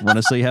 want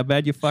to see how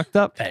bad you fucked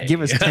up? Hey.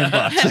 Give us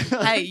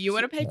 $10. Hey, you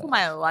want to pay for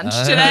my lunch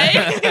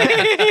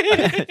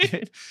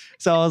today?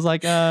 So I was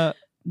like,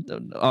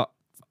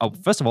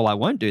 first of all, I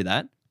won't do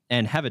that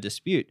and have a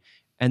dispute.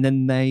 And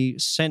then they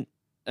sent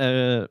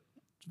a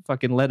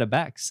fucking letter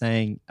back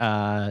saying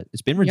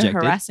it's been rejected.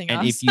 harassing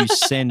and us. if you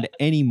send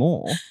any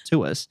more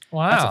to us, that's a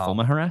Wow. form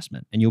of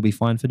harassment, and you'll be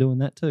fined for doing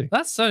that too.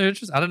 That's so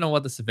interesting. I don't know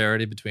what the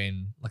severity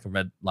between a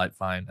red light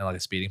fine and a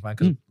speeding fine,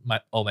 because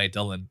my old mate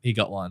Dylan, he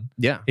got one.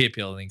 Yeah. He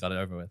appealed and he got it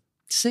over with.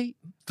 See,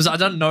 because I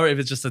don't know if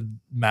it's just a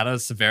matter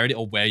of severity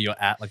or where you're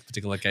at, like a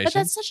particular location. But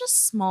that's such a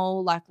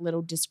small, like,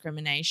 little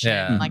discrimination,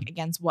 Yeah. like,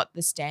 against what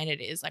the standard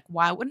is. Like,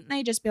 why wouldn't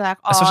they just be like,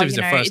 oh, Especially if you it's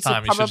know, your first it's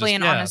time, you should probably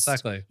just, an honest,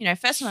 exactly. you know,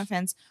 first time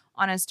offense,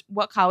 honest.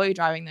 What car were you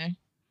driving though?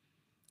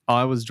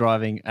 I was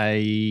driving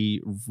a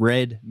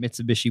red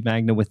Mitsubishi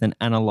Magna with an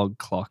analog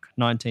clock,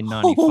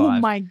 1995. Oh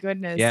my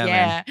goodness! yeah, Yeah,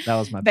 man, that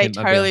was my. they Pimp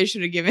totally mobile.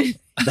 should have given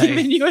They-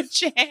 given you a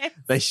chance.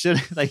 They should.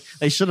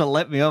 They should have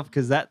let me off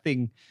because that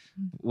thing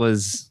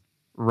was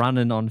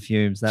running on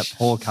fumes. That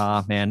poor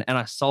car, man. And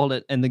I sold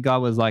it, and the guy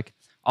was like,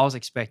 I was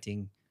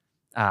expecting,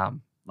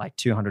 like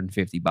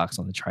 $250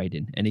 on the trade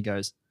in, and he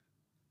goes,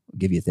 "I'll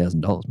give you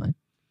 $1,000, mate."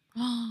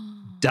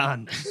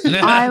 Done.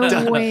 I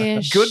Done.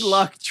 wish. Good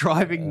luck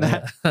driving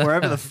that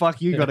wherever the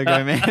fuck you gotta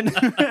go, man.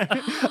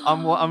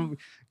 I'm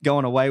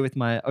going away with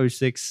my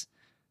 06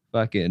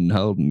 fucking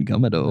Holden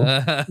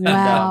Commodore.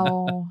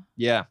 Wow.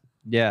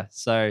 Yeah.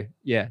 So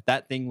yeah,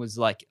 that thing was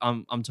like,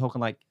 I'm talking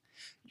like,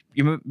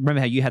 you remember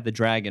how you had the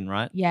Dragon,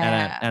 right?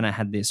 Yeah. And I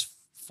had this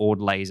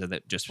Ford Laser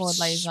that just Ford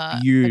Laser. The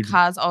spewed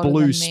car's older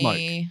blue than smoke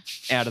me.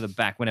 out of the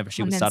back whenever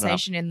she was started up.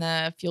 Condensation in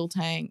the fuel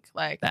tank.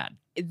 Like Bad.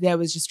 there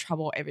was just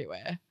trouble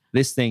everywhere.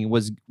 This thing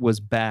was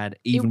bad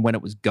even when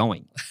it was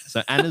going.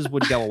 So Anna's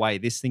would go away.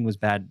 This thing was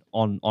bad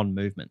on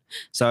movement.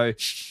 So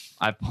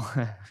I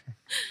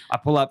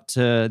pull up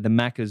to the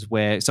Macca's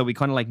so we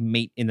kind of like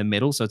meet in the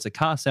middle. So it's a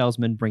car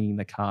salesman bringing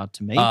the car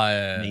to me,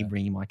 me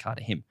bringing my car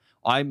to him.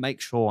 I make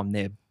sure I'm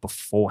there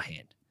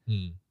beforehand.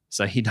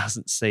 So he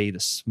doesn't see the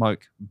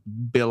smoke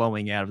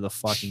billowing out of the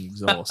fucking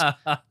exhaust,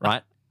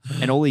 right?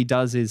 And all he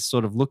does is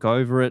sort of look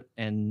over it,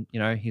 and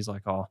he's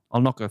like, "Oh, I'll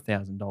knock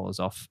 $1,000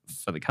 off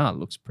for the car. It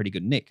looks pretty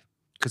good, nick."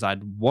 Because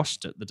I'd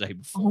washed it the day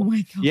before. Oh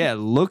my god. Yeah, it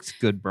looked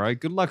good, bro.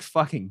 Good luck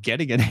fucking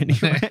getting it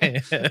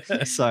anyway.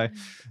 so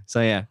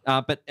yeah.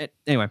 But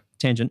anyway,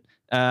 tangent.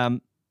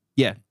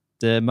 Yeah,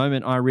 the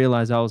moment I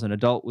realized I was an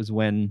adult was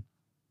when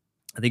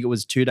I think it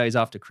was 2 days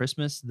after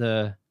Christmas.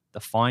 The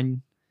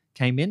fine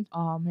came in.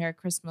 Oh, Merry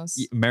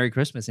Christmas. Merry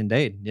Christmas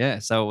indeed. Yeah.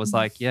 So it was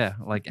like,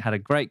 had a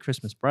great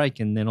Christmas break,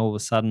 and then all of a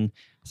sudden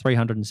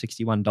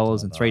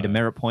 $361 and 3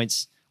 demerit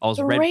points. I was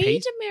red 3 P.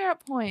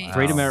 demerit points.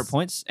 3 demerit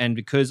points. And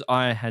because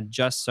I had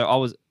I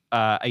was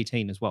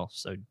 18 as well.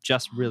 So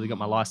just really got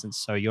my license.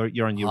 So you're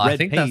on your red I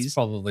think Ps, that's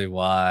probably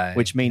why.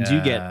 which means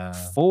you get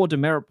 4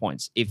 demerit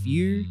points. If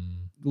you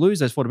lose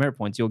those 4 demerit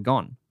points, you're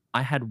gone.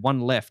 I had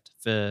 1 left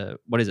for,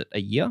 a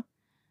year?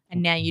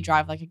 And now you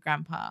drive like a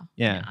grandpa.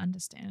 Yeah. I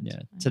understand. Yeah.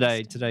 I Today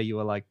understand. you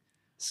were like,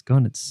 it's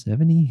gone at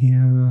 70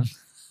 here.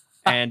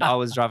 And I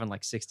was driving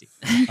like 60.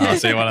 Oh,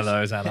 so you're one of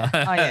those, Anna. Oh,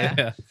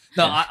 yeah.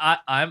 No,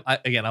 I'm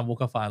again, I walk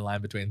a fine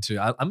line between two.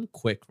 I'm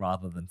quick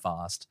rather than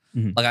fast.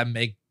 Mhm. Like I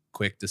make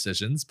quick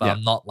decisions, but Yeah.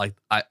 I'm not like,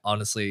 I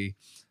honestly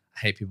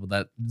hate people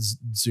that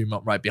zoom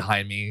up right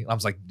behind me. I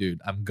was like, dude,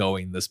 I'm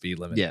going the speed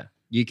limit. Yeah.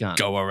 You can't.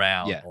 Go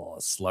around Yeah. or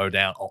slow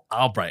down or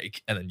I'll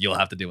brake and then you'll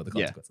have to deal with the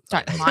Yeah. consequences.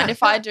 Don't mind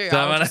if I do. Don't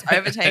I'll mind just if-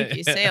 overtake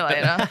you. See you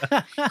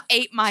later.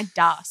 Eat my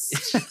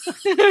dust.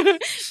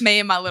 Me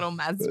and my little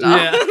Mazda.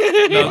 Yeah.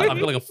 No, I've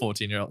got like a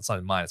 14-year-old.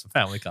 Sorry, mine. It's a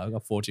family car. I've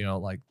got a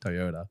 14-year-old like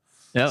Toyota.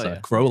 Hell so yeah.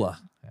 Corolla.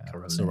 Yeah,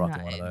 I'm still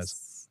rocking one of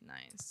those.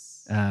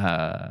 Nice. How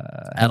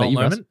about Adult you,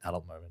 Russ? moment.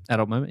 Adult moment.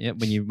 Adult moment. Yeah.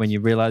 When you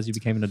realize you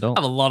became an adult.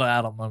 I have a lot of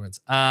adult moments.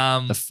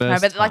 The first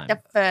No, but like time.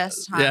 the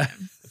first time. Yeah.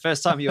 The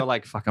first time you're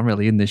like, fuck, I'm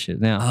really in this shit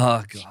now.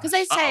 Oh god. Because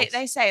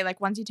they say like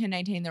once you turn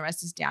 18, the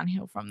rest is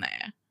downhill from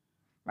there.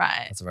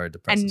 Right. That's a very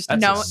depressing. And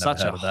statement. no- I've never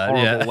Such heard a of that.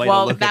 horrible Yeah. way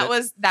Well, to look that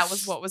at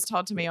was what was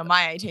told to me on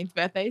my 18th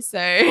birthday. So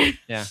it.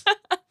 Yeah.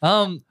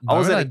 I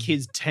was at a moment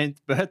kid's 10th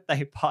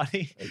birthday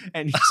party,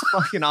 and his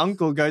fucking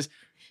uncle goes,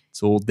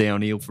 "It's all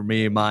downhill from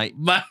here, mate."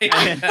 And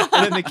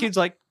then the kid's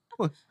like,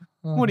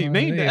 "What do you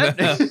mean, Dad?"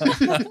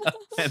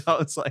 And I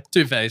was like,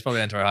 Too fair. He's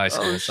probably entering high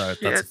school, so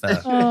that's a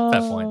fair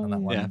point on that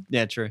one.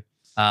 "Yeah, true."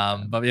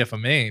 But yeah, for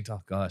me,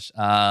 oh gosh,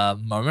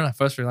 moment I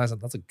first realized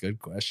that's a good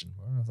question.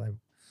 I was like,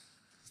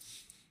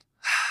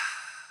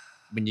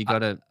 When you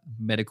got a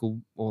medical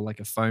or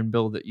like a phone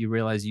bill that you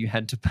realize you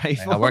had to pay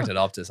 "Hey, for. I worked at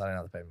Optus. I didn't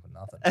have to pay for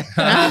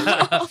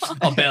nothing.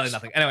 Oh, barely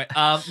nothing. Anyway,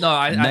 no,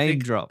 I Name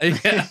think, drop.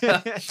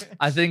 Yeah.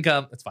 I think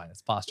it's fine.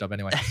 It's a past job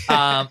anyway.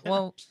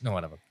 Well, no,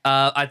 whatever.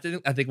 I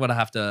think what I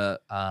have to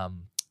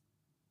kind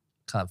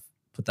of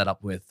put that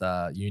up with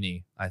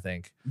uni. I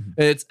think Mhm.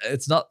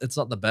 it's not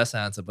the best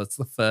answer, but it's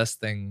the first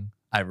thing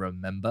I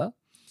remember.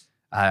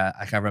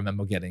 I can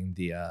remember getting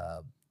the I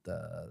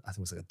think it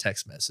was like a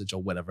text message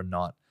or whatever,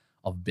 not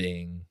of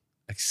being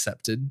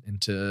accepted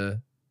into.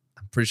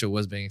 I'm pretty sure it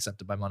was being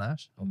accepted by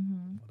Monash or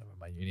whatever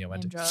my uni I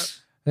went Name to. drop.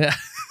 Yeah,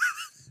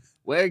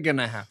 We're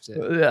gonna have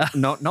to. yeah.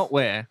 Not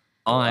where.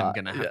 I'm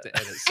gonna have yeah. to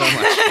edit so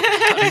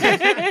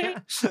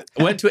much.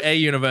 Went to a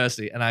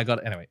university and I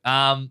got anyway.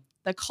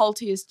 The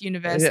cultiest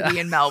university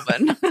in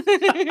Melbourne.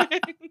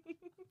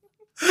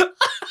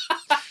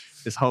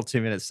 This whole 2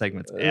 minute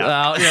segment's out.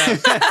 Well,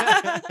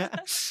 yeah.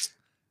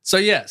 So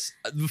yes,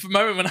 the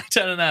moment when I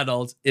turned an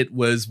adult, it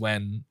was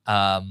when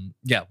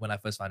when I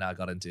first found out I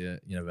got into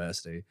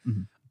university.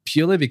 Mhm.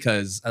 Purely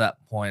because at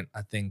that point,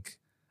 I think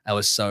I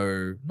was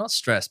so not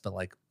stressed, but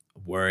like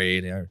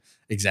worried.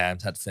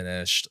 Exams had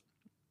finished.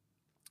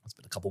 It's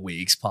been a couple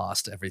weeks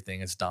past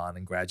everything is done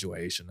and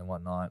graduation and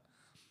whatnot.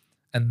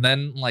 And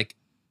then like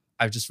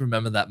I just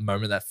remember that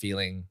moment, that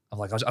feeling of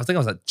like I think I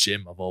was at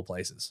gym of all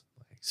places.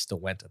 I still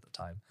went at the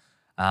time.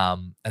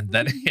 And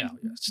then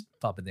just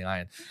pumping the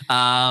iron.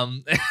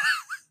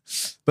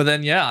 But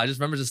then I just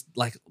remember just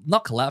like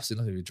not collapsing,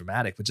 not to be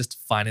dramatic, but just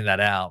finding that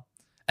out.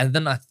 And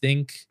then I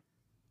think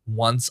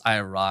once I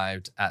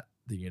arrived at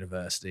the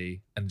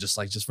university and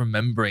just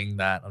remembering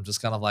that, I'm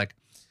just kind of like,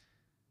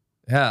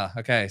 yeah,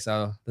 okay,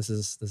 so this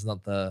is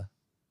not the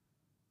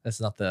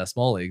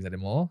small leagues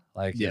anymore.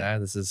 Like,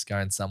 this is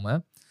going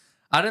somewhere.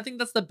 I don't think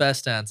that's the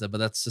best answer, but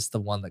that's just the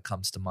one that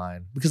comes to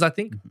mind. Because I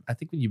think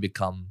when you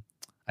become,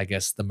 I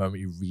guess, the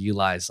moment you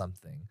realize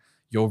something,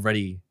 you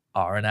already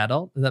are an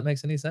adult. Does that make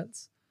any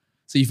sense?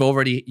 So you've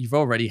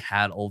already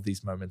had all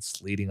these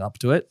moments leading up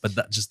to it, but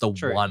that's just the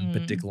one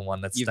particular one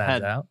that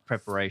stands out.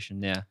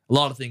 Preparation, yeah. A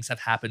lot of things have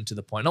happened to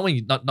the point. Not when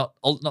you not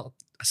all of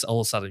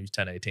a sudden you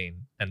turn 18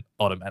 and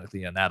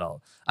automatically an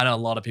adult. I know a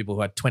lot of people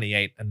who are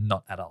 28 and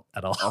not adult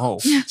at all. Oh,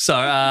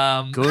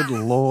 so good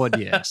Lord,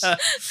 yes.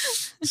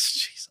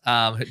 Jeez.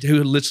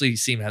 Who literally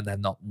seem to have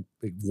not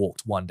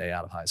walked one day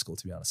out of high school,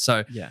 to be honest.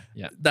 So yeah.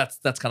 That's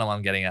kind of what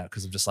I'm getting at,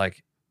 because I'm just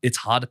like, it's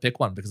hard to pick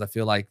one, because I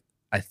feel like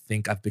I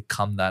think I've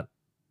become that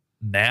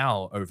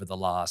now over the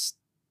last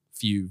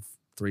 3-4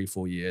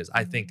 years.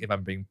 I think, if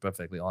I'm being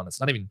perfectly honest,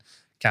 not even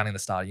counting the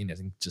start of uni, I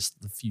think just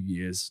the few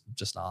years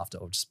just after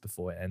or just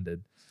before it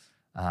ended.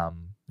 I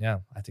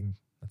think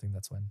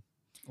that's when.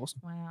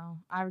 Awesome. Wow.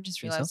 I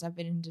just realized I've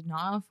been in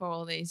denial for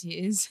all these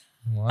years.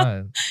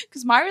 Why?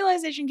 Because my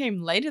realization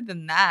came later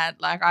than that.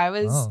 Like I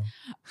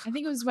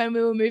think it was when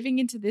we were moving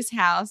into this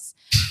house.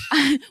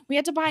 We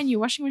had to buy a new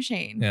washing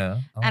machine.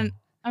 Yeah. Oh. And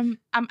I'm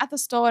at the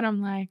store and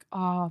I'm like,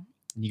 oh.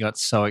 You got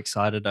so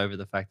excited over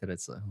the fact that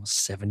it's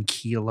 7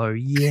 kilo.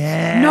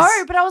 Yes. No,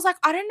 but I was like,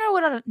 I don't know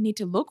what I need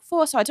to look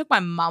for. So I took my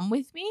mum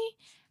with me,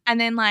 and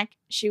then like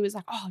she was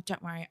like, oh,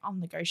 don't worry, I'll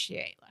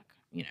negotiate.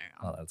 Like,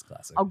 Oh, that's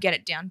classic. I'll get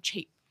it down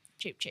cheap.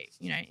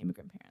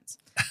 Immigrant parents.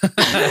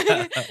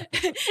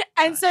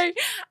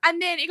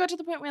 and then it got to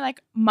the point where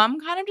like mum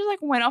kind of just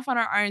like went off on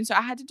her own. So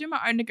I had to do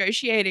my own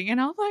negotiating, and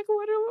I was like,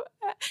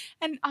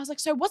 and I was like,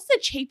 so what's the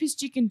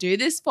cheapest you can do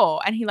this for?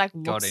 And he like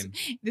looks, got him.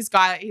 This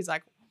guy, he's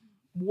like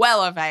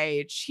well of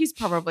age. He's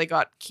probably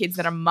got kids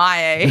that are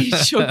my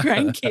age or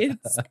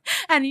grandkids.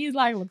 And he's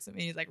like, looks at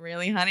me, he's like,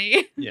 really,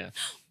 honey? Yeah.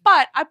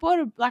 But I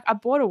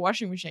bought a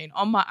washing machine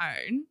on my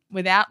own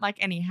without like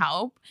any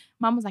help.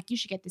 Mum was like, you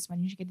should get this one.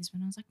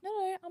 I was like,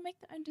 no, I'll make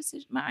my own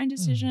decision,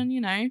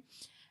 And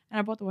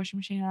I bought the washing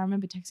machine, and I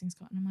remember texting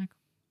Scott, and I'm like,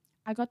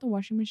 I got the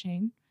washing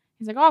machine.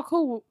 He's like, oh,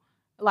 cool.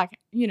 Like,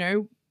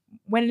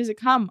 when does it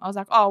come? I was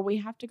like, oh, we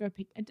have to go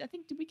pick. I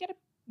think,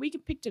 we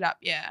picked it up.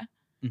 Yeah.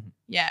 Mm-hmm.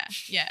 Yeah.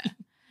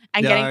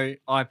 And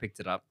I picked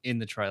it up in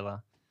the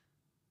trailer.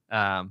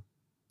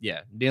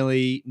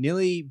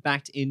 Nearly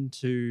backed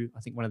into,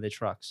 I think, one of their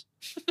trucks.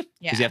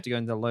 Because you have to go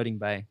into the loading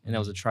bay, and there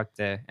was a truck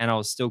there, and I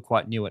was still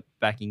quite new at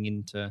backing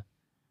into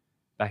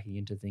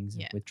things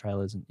with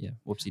trailers, and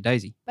whoopsie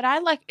daisy. But I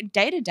like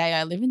day to day,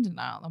 I live in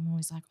denial. I'm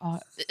always like,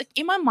 oh,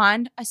 in my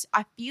mind,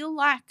 I feel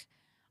like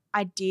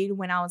I did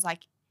when I was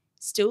like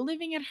still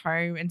living at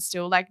home and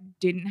still like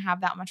didn't have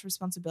that much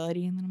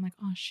responsibility, and then I'm like,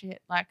 oh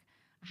shit, like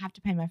I have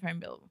to pay my phone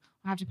bill,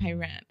 I have to pay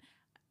rent.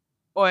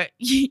 Or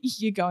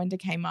you go into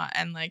Kmart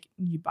and like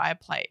you buy a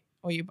plate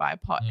or you buy a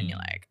pot and you're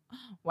like,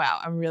 wow,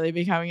 I'm really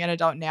becoming an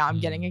adult now. I'm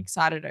getting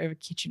excited over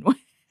kitchenware.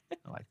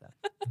 I like that.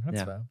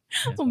 That's fair.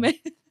 Oh, man.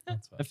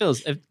 That's fair. It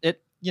feels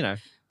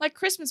like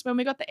Christmas when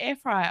we got the air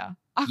fryer.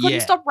 I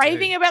couldn't stop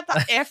raving about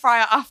the air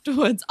fryer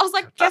afterwards. I was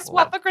like, guess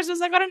what? For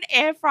Christmas, I got an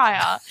air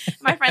fryer.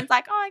 My friend's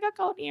like, oh, I got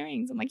gold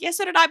earrings. I'm like, yes,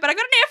 so did I, but I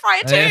got an air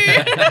fryer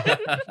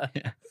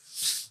too.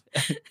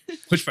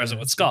 Which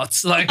present was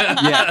Scott's? Like, they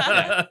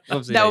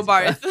were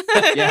both.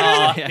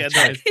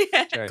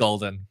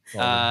 Golden.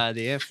 The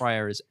air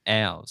fryer is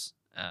ours.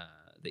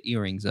 The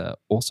earrings are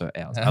also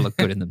ours. I look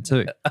good in them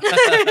too. All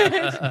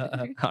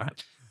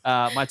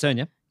right. My turn,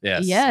 yeah?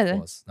 Yes. Yeah. Of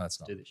course. No, it's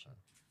not. Do this shit.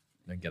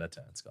 Don't get a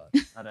turn, Scott.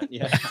 I don't.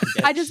 Yeah.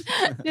 I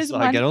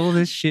get all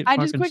this shit. I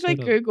just quickly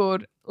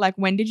Googled, like,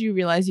 when did you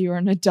realize you were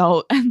an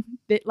adult? And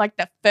like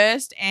the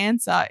first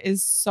answer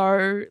is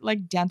so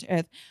like down to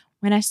earth.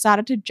 When I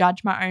started to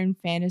judge my own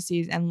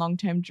fantasies and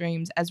long-term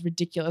dreams as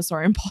ridiculous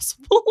or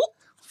impossible.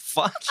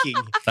 Fucking.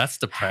 That's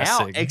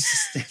depressing. How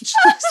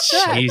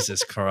existential.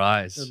 Jesus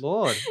Christ. Good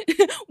Lord.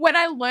 When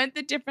I learned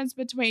the difference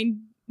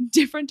between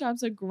different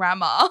types of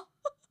grammar.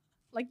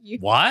 Like you.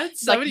 What?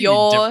 Like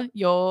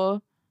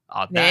your.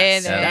 Oh,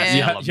 that's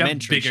you have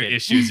bigger shit.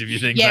 issues if you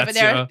think yeah, that's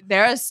but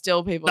there are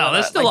still people. No,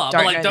 there's still like,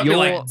 but like, don't be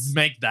like, your-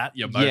 make that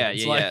your moment.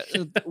 Yeah.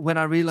 When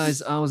I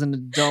realized I was an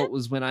adult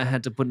was when I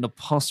had to put an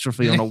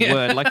apostrophe on a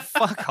word. Like,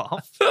 fuck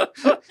off.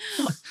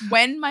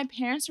 When my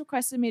parents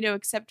requested me to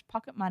accept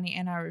pocket money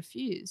and I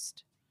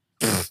refused.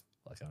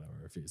 Like, I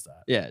never refuse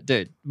that. Yeah,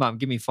 dude, mum,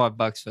 give me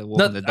 $5 for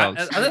walking the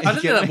dogs. I don't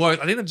think that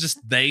works. I think that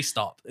just they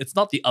stop. It's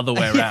not the other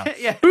way around.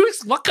 Yeah.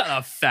 What kind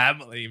of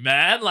family,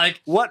 man?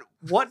 Like, What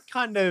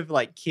kind of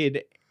like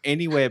kid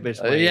anywhere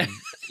between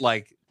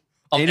like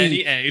of Any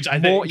any age, I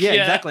more? think. Yeah,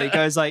 exactly. It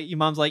goes like your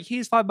mum's like,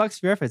 here's $5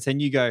 for your efforts,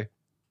 and you go,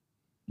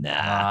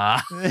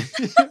 nah.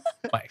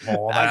 Like,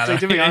 more Actually,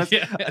 to be honest,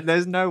 Yeah.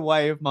 there's no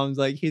way if mum's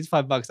like, here's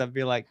 $5, I'd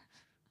be like,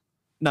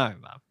 no,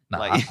 mum. Nah,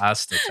 Like, I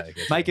still take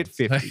it. make it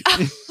 50.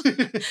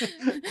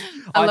 I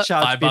I love-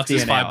 charge $5 50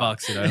 is an hour.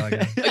 $5, you know.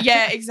 Like,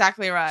 Yeah,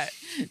 exactly right.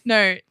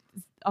 No,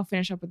 I'll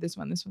finish up with this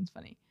one. This one's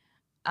funny.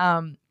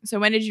 So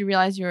when did you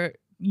realize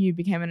you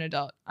became an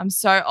adult? I'm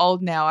so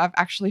old now. I've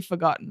actually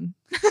forgotten.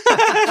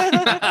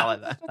 I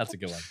like that. that's a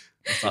good one.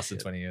 It's lasted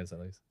 20 years at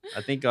least.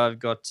 I think I've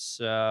got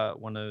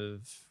one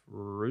of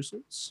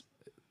Russell's.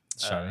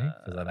 Show me,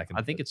 because then I can.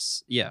 I think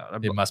it's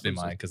It must be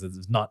mine because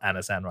it's not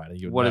Anna's handwriting.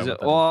 You would What know is it?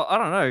 that Well, I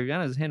don't know.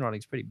 Anna's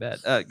handwriting's pretty bad.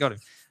 Got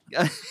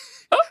him.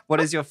 What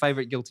is your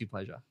favorite guilty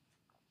pleasure?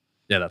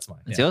 Yeah, that's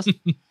mine. It's Yeah. yours?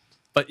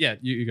 But yeah,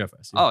 you go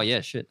first. Oh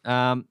yeah, shit.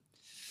 Oh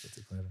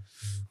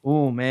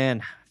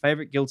man,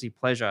 favorite guilty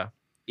pleasure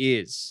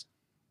is.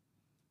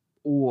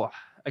 Oh,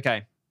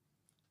 okay.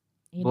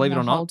 Eating Believe it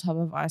or a not. whole tub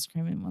of ice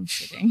cream in one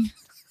sitting.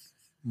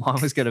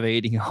 Mine was going to be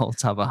eating a whole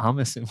tub of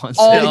hummus in one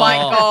Oh sitting. my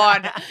Oh.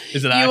 god,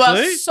 Is it you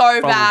actually? are so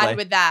Probably. bad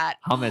with that.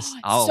 Hummus.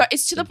 Oh, so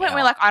it's to the point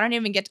where like I don't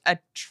even get a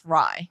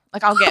try.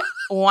 Like I'll get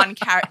one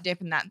carrot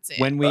dip and that's it.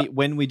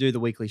 when we do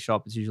the weekly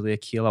shop, it's usually a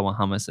kilo of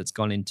hummus that's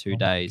gone in 2 Oh my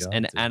days, God,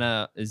 and dude.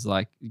 Anna is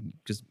like,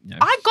 because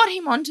I got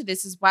him onto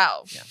this as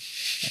well. Yeah.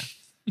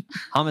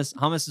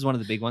 hummus is one of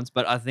the big ones,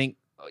 but I think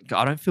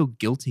I don't feel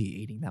guilty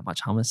eating that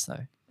much hummus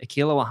though. A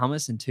kilo of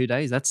hummus in 2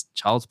 days, that's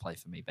child's play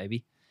for me,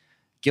 baby.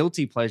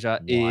 Guilty pleasure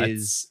What?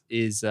 is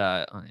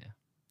Yeah.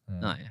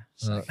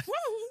 So,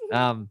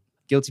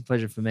 guilty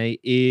pleasure for me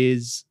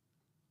is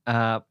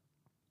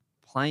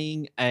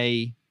playing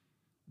a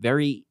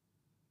very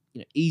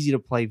easy to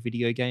play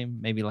video game,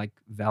 maybe like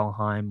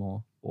Valheim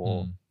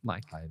or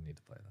like I need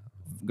to play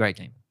that. great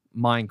game,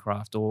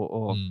 Minecraft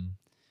or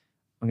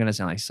I'm gonna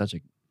sound like such a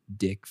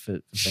dick for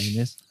saying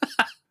this.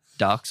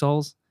 Dark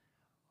Souls.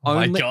 Oh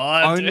my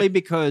God. Only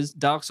because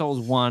Dark Souls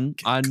 1,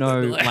 I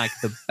know Good. like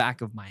the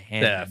back of my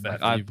hand. Yeah, fair Like,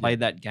 for I've you, played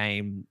that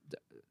game,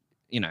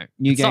 new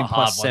It's game not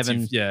hard plus once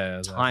 7 yeah,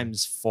 exactly.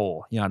 times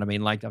 4. You know what I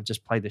mean? Like I've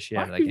just played the shit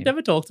out of that We've game.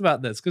 never talked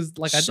about this because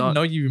like I So- didn't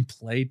know you even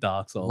played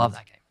Dark Souls. Love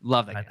that game.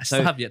 Love that game. I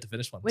still have yet to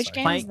finish one. Which so-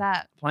 game Playing- is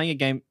that? Playing a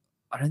game,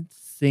 I don't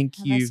think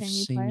Have I you've seen you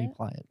seen play me it?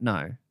 play it.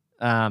 No.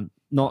 That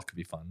Not could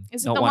be fun.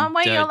 Is it not the one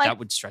where Dude, you're like that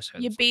would stress her.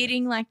 the you're fuck out.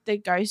 beating like the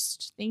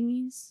ghost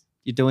thingies?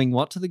 You're doing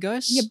what to the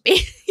ghosts? You're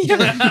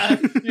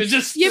You're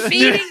just You're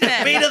beating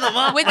them. beating them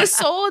up with the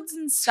swords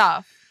and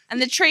stuff,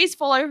 and the trees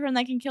fall over and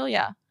they can kill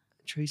you.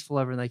 Trees fall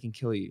over and they can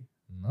kill you.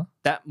 No?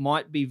 That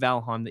might be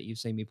Valheim that you've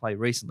seen me play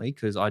recently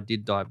because I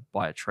did die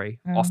by a tree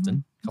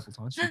often, a couple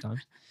times, few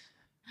times.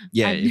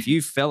 Yeah, I- if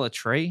you fell a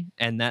tree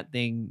and that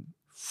thing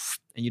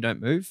and you don't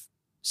move,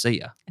 see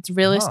ya. It's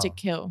realistic Oh.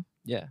 kill.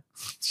 Yeah.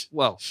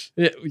 Well,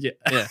 Yeah.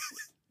 Yeah.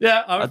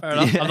 Yeah, all right, fair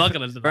enough. yeah. I'm not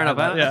going to deny Fair enough,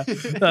 that.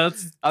 huh? Yeah,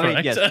 that's I mean,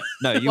 correct. yes.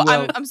 No, you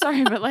Well, will. I'm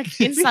sorry, but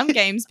like in some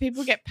games,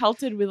 people get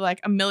pelted with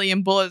like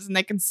 1,000,000 bullets and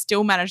they can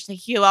still manage to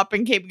heal up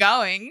and keep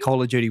going.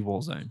 Call of Duty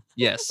Warzone.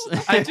 Yes.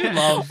 I do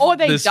love Or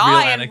they this die real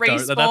and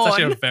anecdote. That's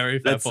actually a respawn. very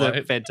fair That's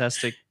point.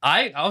 fantastic.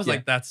 I was Yeah.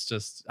 like, that's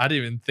just, I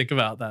didn't even think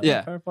about that.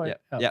 Yeah, Fair point.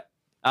 Yeah.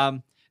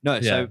 No,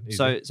 Yeah,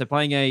 so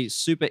playing a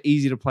super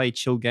easy to play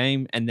chill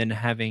game and then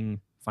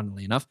having,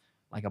 funnily enough,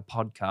 like a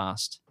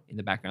podcast in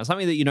the background.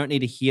 Something that you don't need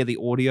to hear the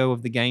audio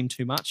of the game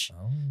too much.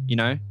 You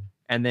know?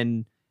 And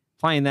then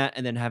playing that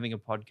and then having a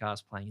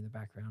podcast playing in the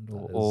background That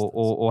is-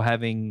 or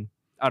having,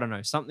 I don't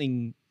know,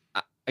 something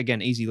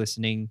again, easy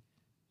listening,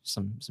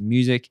 some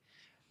music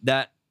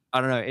that I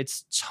don't know,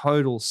 it's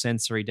total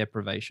sensory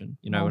deprivation.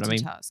 You know what I mean?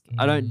 Multitasking.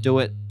 I don't do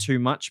it too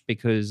much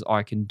because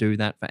I can do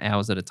that for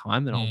hours at a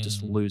time and I'll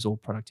just Mm. lose all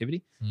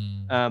productivity.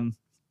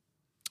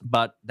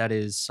 But that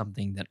is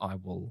something that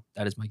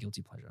that is my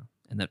guilty pleasure.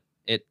 And that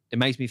it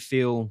makes me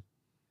feel,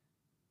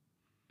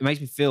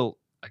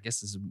 I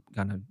guess this is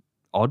kind of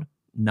odd,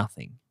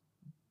 nothing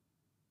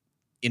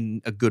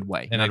in a good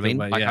way. You In know a what I mean?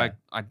 good way, Like yeah.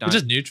 I don't, Which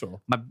is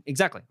neutral.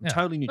 exactly. I'm Yeah.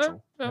 totally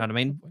neutral. yeah, You know what I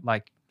mean? good point.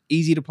 Like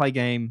easy to play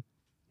game,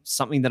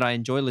 something that I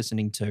enjoy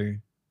listening to.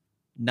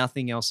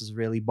 Nothing else is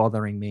really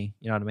bothering me.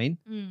 You know what I mean?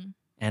 Mm.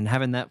 And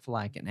having that for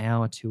like an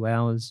hour, 2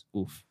 hours,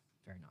 oof,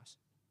 very nice.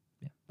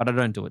 Yeah, but I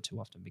don't do it too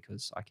often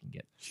because I can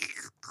get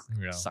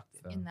Yeah. sucked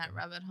in, In that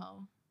rabbit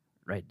hole.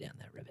 right down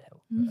that rabbit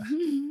hole.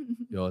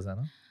 Yours,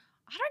 Anna?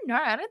 I don't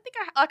know. I don't think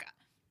I like.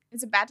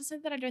 Is it bad to say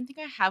that I don't think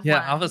I have Yeah,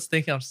 one? I was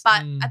thinking,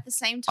 But at the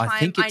same time, I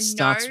think it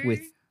starts know,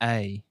 with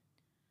A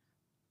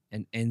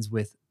and ends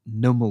with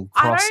Animal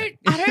I Crossing.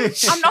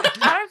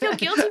 don't feel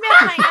guilty about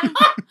playing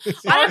Animal.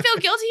 I don't feel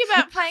guilty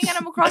about playing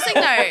Animal Crossing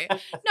though.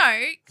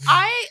 No,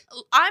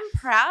 I'm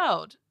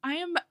proud. I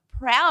am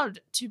proud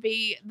to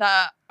be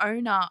the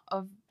owner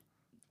of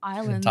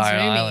island Entire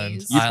zoomies.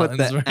 island. You put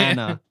Islands, the right?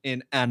 Anna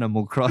in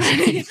Animal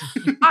Crossing.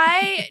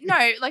 I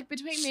no, like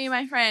between me and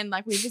my friend,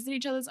 like we visit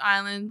each other's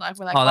island. Like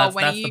we're like, Oh, that's,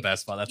 when that's are the you?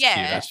 best part. That's Yeah,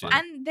 cute. That's cute.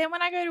 and then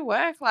when I go to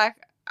work, like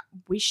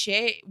we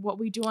share what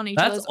we do on each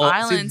That's other's all,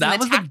 islands. see, that and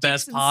was the tactics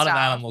best and part of stuff.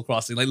 Animal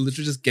Crossing. Like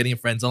literally just getting your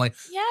friends on, like,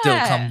 Yeah,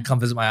 Dylan, come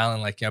visit my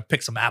island, like,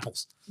 pick some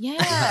apples. Yeah,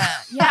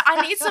 yeah.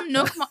 I need some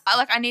Nook.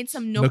 I need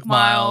some Nook, Nook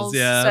miles.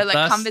 yeah. So like,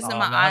 that's- come visit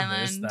my man,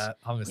 I miss island. that.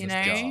 I miss you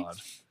this. know? God.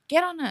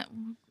 Get on it.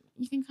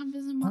 You can come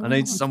visit my I island.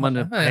 need someone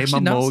to Oh, pay actually, my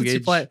no, since you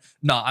mortgage. play-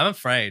 No, I'm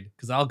afraid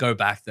because I'll go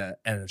back there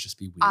and it'll just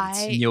be weird.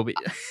 And you'll be.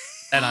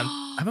 And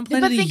I haven't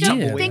played But it in a think of,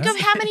 year. think man. of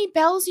how many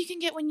bells you can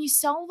get when you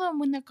sell them.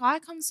 When the guy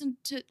comes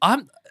into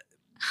I'm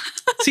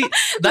see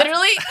that,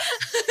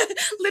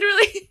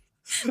 literally.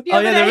 The Oh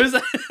other yeah, day, there is.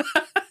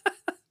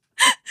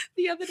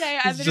 the other day,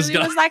 I It's just literally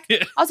gonna- was like,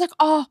 Yeah. I was like,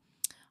 oh,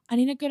 I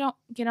need to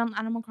get on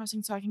Animal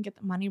Crossing so I can get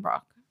the money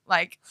rock.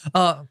 Like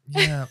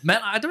Yeah,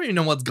 man, I don't even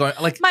know what's going.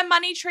 Like, my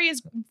money tree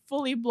is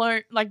fully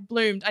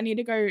bloomed. I need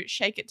to go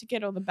shake it to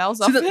get all the bells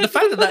see, off the it.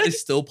 fact that that is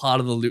still part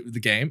of the loop of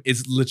the game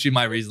is literally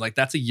my reason. Like,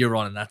 that's a year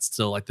on, and that's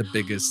still like the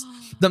biggest.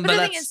 But the thing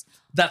that's is,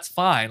 that's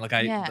fine. Like,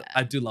 Yeah.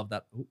 I do love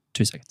that. Ooh.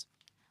 2 seconds.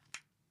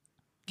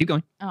 Keep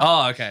going.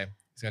 Oh, okay.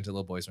 He's going to the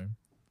little boy's room.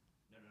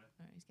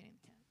 oh, he's getting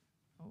the cat.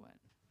 Or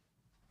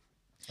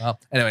what?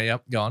 Oh, anyway,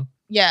 yep. Go on.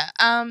 Yeah.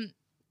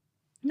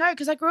 No,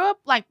 because I grew up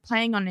like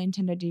playing on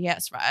Nintendo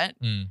DS, right?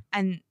 Mm.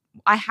 And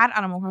I had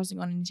Animal Crossing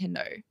on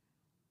Nintendo,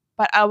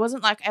 but I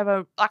wasn't like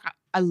ever like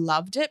I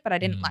loved it, but I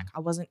didn't Mm. like I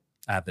wasn't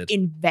Avid.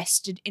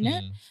 invested in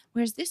it. Mm.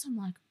 Whereas this, I'm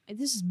like,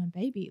 this is my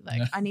baby.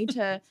 Like I need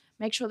to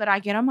make sure that I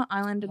get on my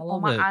island and I all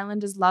love my it.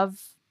 islanders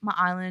love my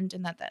island,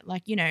 and that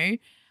like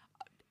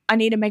I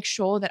need to make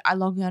sure that I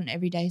log on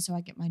every day so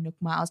I get my Nook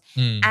miles.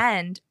 Mm.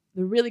 And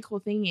the really cool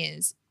thing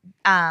is,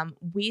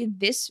 with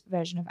this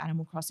version of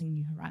Animal Crossing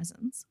New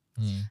Horizons,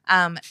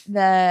 Mm.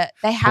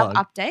 they have Plug.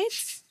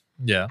 updates,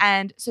 Yeah.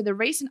 and so the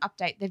recent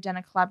update they've done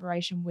a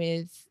collaboration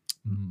with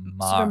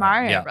Mario. Super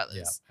Mario Yeah,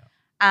 Brothers.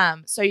 yeah,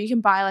 So you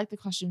can buy like the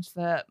costumes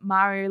for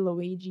Mario,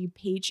 Luigi,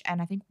 Peach,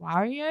 and I think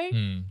Wario, yeah.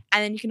 Mm.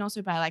 and then you can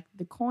also buy like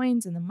the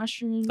coins and the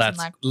mushrooms That's and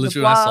like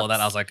literally the when I saw that.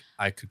 blocks. I was like,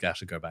 I could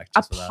actually go back A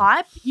just for that.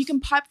 pipe. You can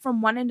pipe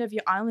from one end of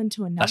your island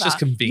to another. That's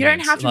just You convenient.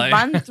 don't have to like-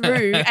 run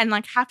through and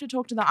like have to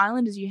talk to the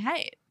islanders you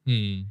hate.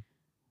 Mm.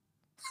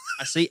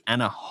 I see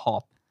Anna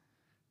hop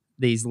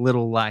these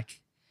little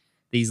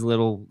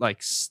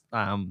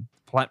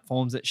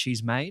platforms that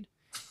she's made,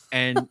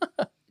 and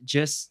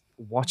just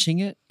watching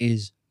it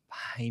is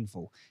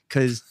painful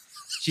because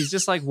she's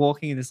just like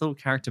walking and this little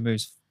character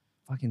moves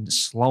fucking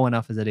slow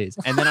enough as it is,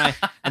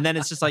 and then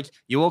it's just like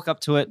you walk up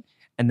to it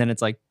and then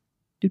it's like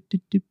doop,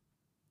 doop, doop,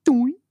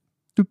 doink,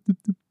 doop, doop,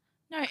 doop.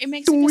 No, it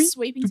makes like a Doink,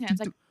 sweeping sound. It's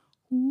like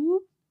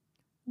whoop,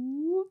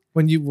 whoop.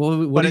 When you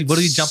what are you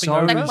jumping so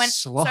over? Like when,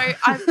 slow. so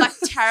I've like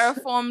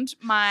terraformed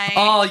my.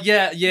 Oh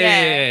yeah.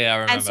 I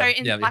remember. and so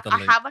in, yeah, like the I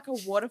link. have like a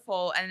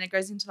waterfall, and then it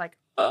goes into like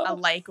a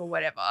lake or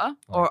whatever, Oh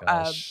my or a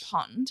gosh.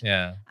 pond.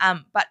 Yeah.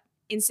 But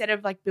instead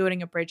of like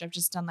building a bridge, I've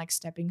just done like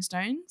stepping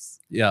stones.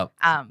 Yeah.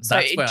 So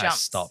That's it when I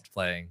jumps. stopped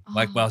playing.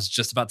 Like when I was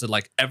just about to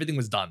like everything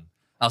was done.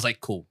 I was like,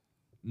 cool.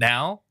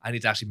 Now I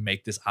need to actually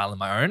make this island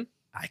my own.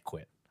 I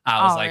quit.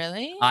 I was Oh like,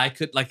 really? I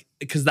could like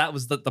because that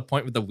was the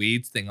point with the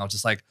weeds thing. I was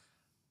just like,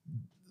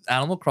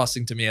 Animal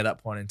Crossing to me at that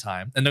point in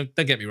time, and don't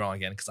get me wrong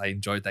again, because I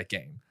enjoyed that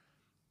game.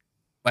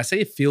 When I say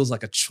it feels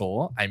like a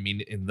chore, I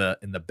mean it in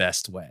the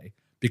best way,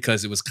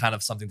 because it was kind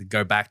of something to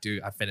go back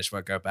to. I finish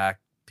work, go back,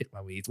 pick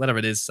my weeds, whatever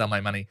it is, sell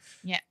my money.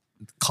 Yeah.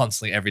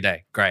 Constantly every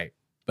day. Great.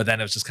 But then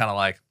it was just kind of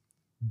like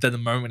then the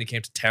moment when it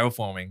came to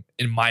terraforming,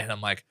 in my head,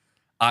 I'm like,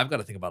 I've got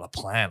to think about a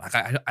plan. Like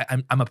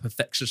I'm a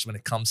perfectionist when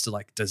it comes to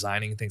like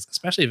designing things,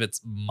 especially if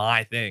it's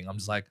my thing. I'm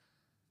just like,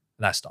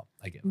 and I stopped.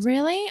 I get it.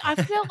 Really? I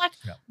feel like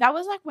Yeah. that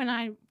was like when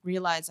I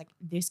realized like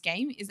this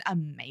game is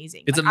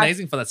amazing. It's Like, I've-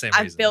 amazing for that same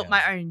I've reason. built yeah.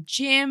 my own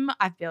gym.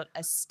 I've built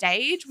a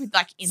stage with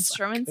like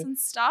instruments good. and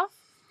stuff.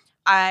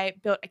 I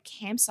built a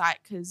campsite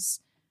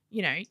because,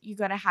 you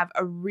got to have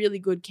a really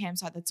good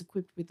campsite that's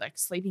equipped with like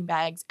sleeping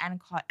bags and a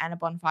cot and a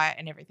bonfire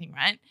and everything,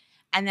 right?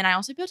 And then I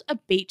also built a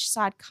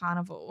beachside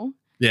carnival,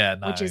 Yeah,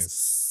 nice. which is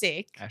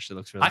sick. Actually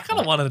looks really I kind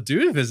of wanted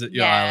to visit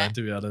your Yeah. island,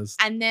 to be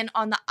honest. And then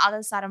on the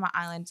other side of my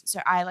island,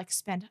 so I like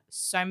spent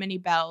so many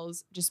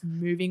bells just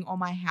moving all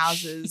my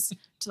houses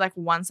to like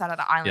one side of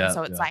the island. Yeah,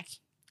 So it's yeah. like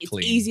it's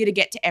Clean. easier to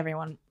get to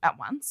everyone at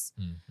once.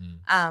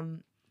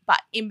 Mhm.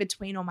 But in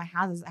between all my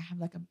houses, I have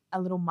like a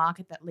little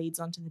market that leads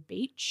onto the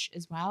beach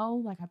as well.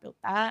 Like I built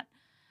that.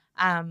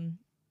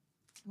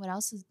 What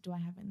else do I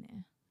have in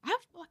there?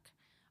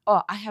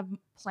 I have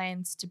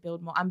plans to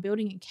build more. I'm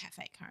building a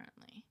cafe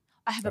currently.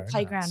 I have a Very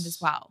playground nice. as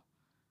well.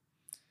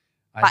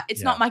 But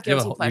it's not my You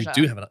have guilty pleasure.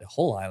 You do have a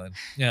whole island.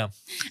 Yeah.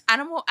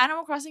 Animal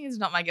Crossing is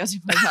not my guilty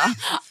pleasure.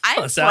 I'm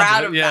Well, it sounds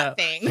proud it, of yeah. that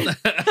thing.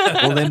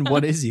 Well, then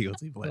what is your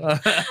guilty pleasure?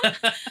 I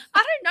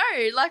don't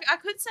know. Like I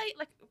could say,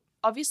 like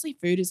obviously,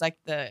 food is like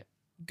the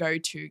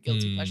go-to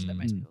guilty pleasure that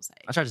most Mm. people say.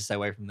 I tried to stay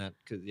away from that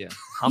because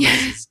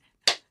hummus is.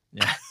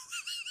 Yeah,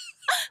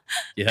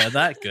 yeah,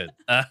 that good.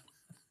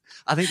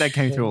 I think that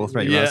came through all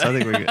three. Yeah. Russ. I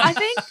think we're good. I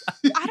think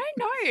I don't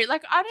know.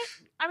 Like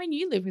I mean,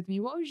 you live with me.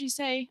 What would you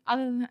say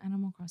other than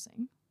Animal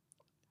Crossing?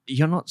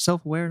 You're not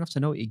self-aware enough to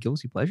know what your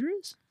guilty pleasure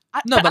is?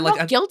 No, but I'm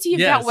not guilty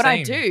about what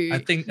I same. do. I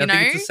think you know?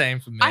 it's the same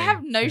for me. I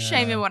have no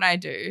shame Yeah. in what I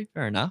do.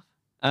 Fair enough.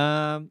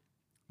 No,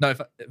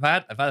 if I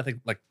had a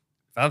thing like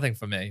if I had a thing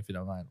for me, if you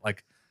don't mind,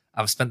 like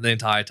I've spent the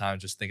entire time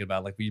just thinking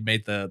about like we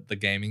made the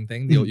gaming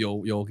thing,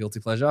 your guilty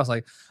pleasure. I was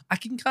like, I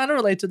can kind of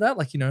relate to that.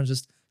 Like, you know,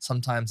 just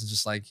sometimes it's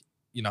just like,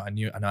 you know, I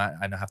know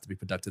I have to be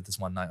productive this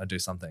one night or do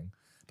something.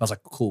 But I was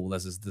like, cool,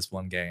 there's this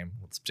one game,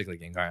 this particular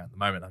game going on at the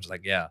moment. I'm just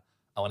like, yeah,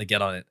 I want to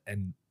get on it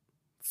and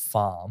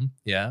farm.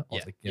 Yeah. Or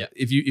like, yeah.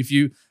 If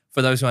you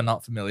for those who are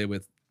not familiar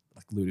with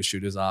like looter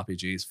shooters,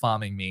 RPGs,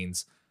 farming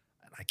means,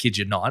 and I kid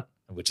you not,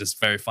 which is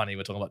very funny.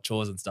 We're talking about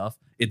chores and stuff.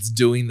 It's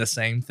doing the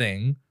same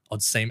thing or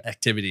the same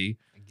activity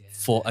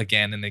for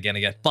again and again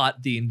and again.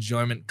 But the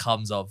enjoyment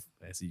comes of,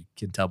 as you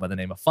can tell by the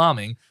name of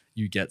farming,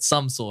 you get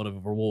some sort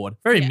of reward.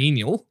 Very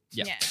menial,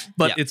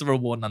 but it's a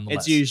reward nonetheless.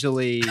 It's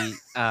usually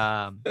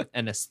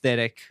an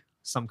aesthetic,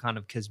 some kind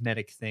of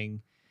cosmetic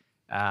thing.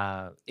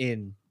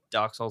 In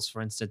Dark Souls,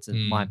 for instance, it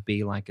might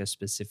be like a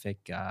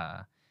specific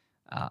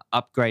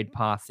upgrade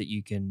path that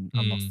you can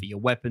unlock for your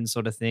weapon,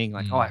 sort of thing.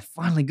 Like, oh, I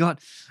finally got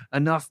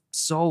enough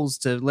souls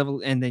to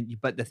level, and then.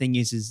 But the thing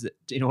is that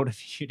in order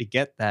for you to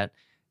get that,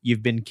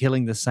 you've been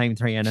killing the same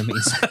 3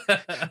 enemies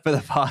for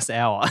the past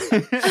hour.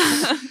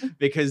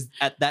 Because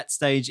at that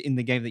stage in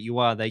the game that you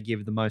are, they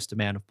give the most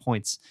amount of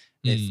points.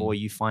 Therefore,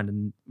 you find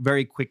a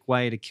very quick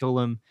way to kill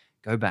them,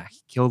 go back,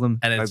 kill them,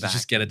 and go it's back.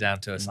 just get it down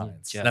to a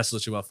science. That's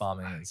literally what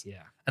farming is.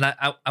 Yeah. And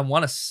I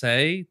want to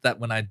say that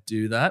when I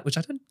do that, which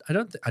I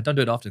don't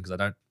do it often because I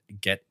don't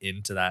get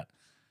into that.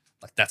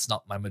 Like that's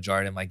not my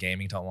majority of my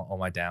gaming time or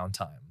my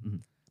downtime. Mm-hmm.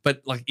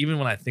 But like even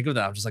when I think of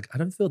that, I'm just like I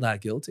don't feel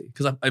that guilty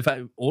because if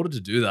I ordered to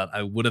do that,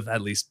 I would have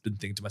at least been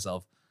thinking to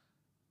myself,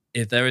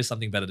 if there is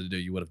something better to do,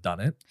 you would have done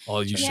it,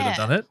 or you should have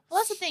done it. Well,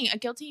 that's the thing. A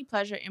guilty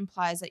pleasure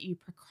implies that you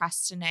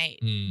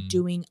procrastinate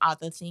doing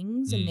other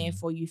things, and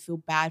therefore you feel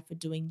bad for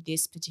doing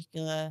this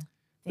particular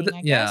thing.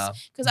 I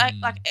guess because I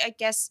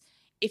guess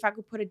if I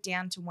could put it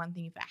down to one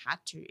thing, if I had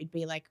to, it'd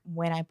be like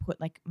when I put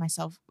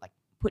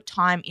put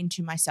time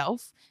into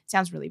myself. It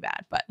sounds really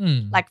bad, but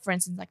like for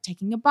instance, like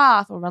taking a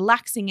bath or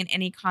relaxing in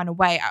any kind of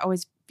way, I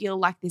always feel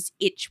like this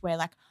itch where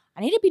like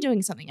I need to be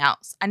doing something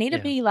else. I need to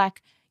be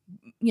like,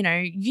 you know,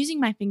 using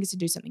my fingers to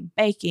do something,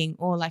 baking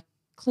or like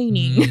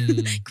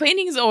cleaning.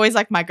 Cleaning is always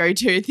like my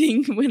go-to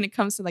thing when it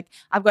comes to like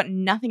I've got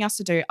nothing else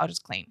to do, I'll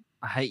just clean.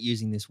 I hate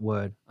using this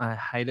word. I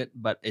hate it,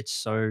 but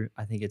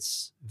I think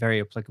it's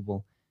very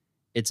applicable.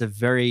 It's a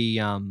very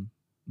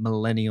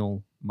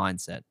millennial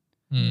mindset,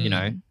 you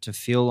know, to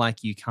feel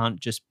like you can't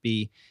just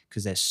be,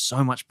 because there's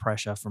so much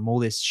pressure from all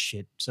this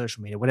shit,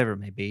 social media, whatever it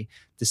may be,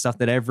 the stuff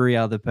that every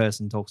other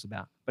person talks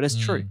about. But it's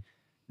true.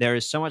 There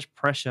is so much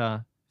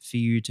pressure for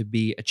you to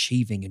be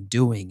achieving and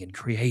doing and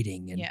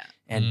creating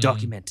and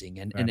documenting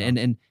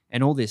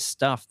and all this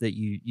stuff that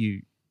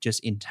you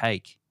just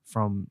intake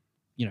from,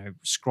 you know,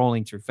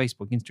 scrolling through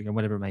Facebook, Instagram,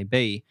 whatever it may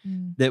be,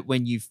 that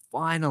when you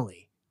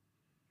finally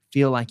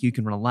feel like you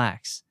can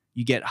relax,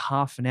 you get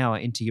half an hour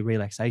into your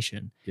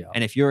relaxation. Yeah.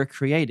 And if you're a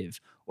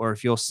creative or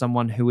if you're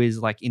someone who is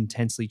like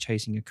intensely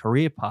chasing a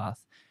career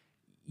path,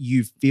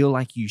 you feel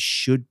like you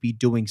should be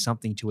doing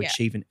something to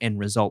achieve an end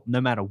result,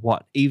 no matter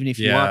what, even if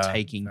you are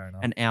taking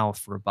an hour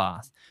for a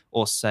bath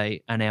or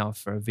say an hour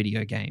for a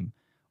video game,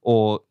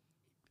 or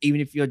even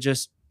if you're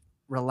just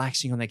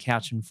relaxing on the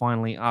couch and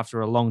finally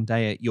after a long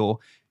day at your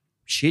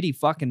shitty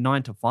fucking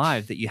 9 to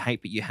 5 that you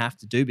hate, but you have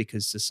to do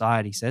because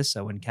society says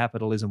so and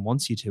capitalism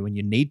wants you to and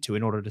you need to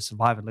in order to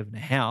survive and live in a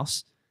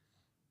house.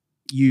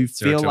 You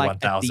feel like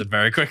 1,000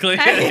 very quickly.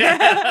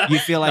 You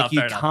feel like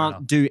you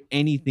can't do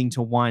anything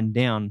to wind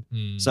down.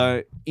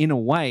 So in a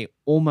way,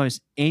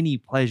 almost any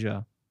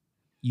pleasure,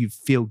 you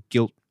feel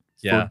guilt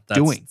for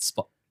doing.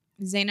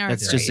 Xena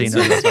That's agrees. just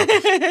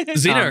Xena.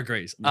 Xena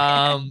agrees.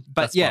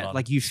 But yeah,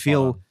 like you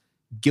feel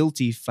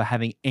guilty for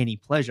having any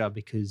pleasure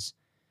because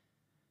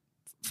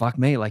fuck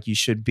me, like you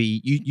should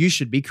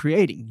be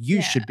creating,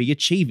 you should be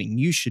achieving,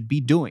 you should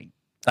be doing.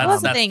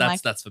 That's the thing,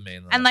 that's for me.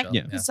 And like,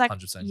 it's like,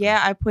 100%.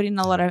 I put in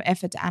a lot of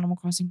effort to Animal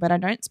Crossing, but I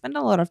don't spend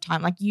a lot of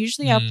time. Like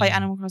usually I'll play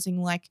Animal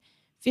Crossing like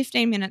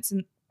 15 minutes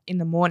in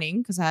the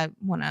morning because I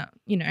want to,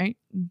 you know,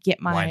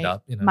 get my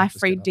my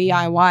free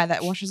DIY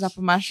that washes up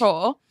on my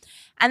shore.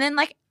 And then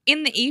like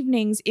in the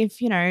evenings,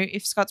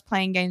 if Scott's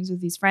playing games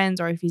with his friends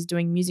or if he's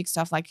doing music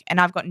stuff, like,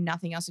 and I've got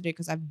nothing else to do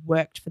because I've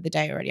worked for the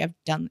day already, I've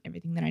done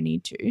everything that I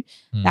need to.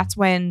 That's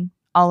when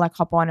I'll like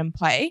hop on and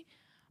play.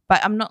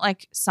 But I'm not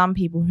like some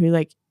people who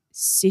like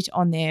sit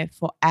on there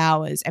for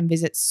hours and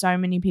visit so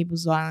many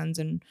people's islands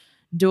and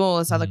do all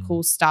this other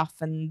cool stuff,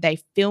 and they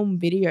film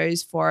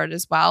videos for it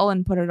as well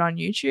and put it on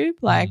YouTube.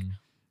 Like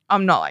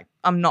I'm not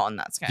on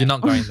that scale. You're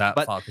not going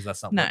that far because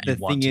that's not what you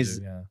want to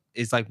do.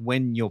 Is like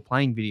when you're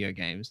playing video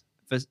games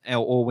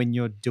or when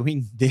you're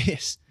doing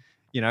this,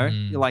 you know,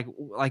 like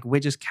we're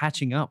just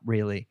catching up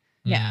really.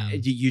 Yeah.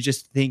 You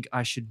just think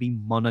I should be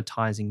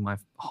monetizing my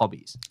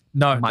hobbies,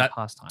 my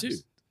pastimes.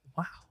 Dude,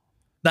 wow.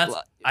 That's.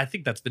 Like- I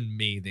think that's been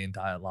me the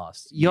entire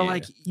last. you're year.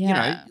 like, you know,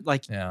 Yeah.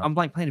 like Yeah. I'm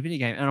like playing a video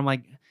game and I'm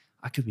like,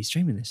 I could be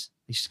streaming this.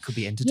 This could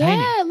be entertaining.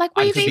 Yeah, like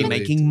I we've could be even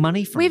making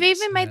money from we've this.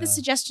 even made the Yeah.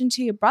 suggestion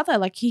to your brother.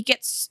 Like he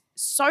gets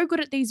so good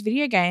at these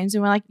video games,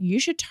 and we're like, you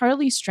should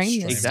totally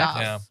stream this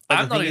Exactly. stuff. Yeah. But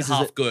the I'm not thing even is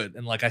half that- good,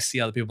 and like I see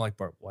other people, I'm like,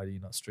 bro, why do you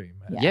not stream?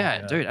 Man?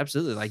 Yeah, dude,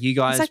 absolutely. Like you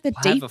guys like the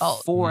have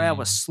default. a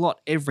 4-hour Mm.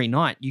 slot every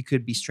night. You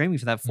could be streaming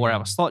for that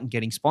 4-hour Mm. slot and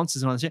getting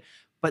sponsors and all that shit.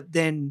 But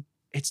then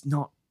it's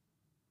not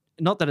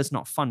that it's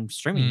not fun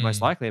streaming. Most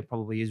Mm. likely it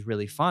probably is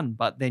really fun.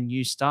 But then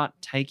you start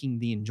taking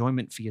the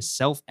enjoyment for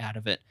yourself out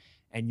of it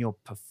and you're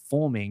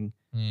performing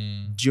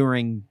Mm.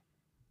 during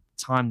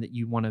time that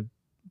you want to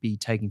be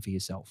taking for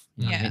yourself.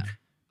 You know what I Yeah. mean?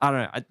 I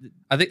don't know.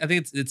 I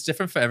think it's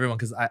different for everyone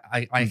because I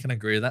Mm. can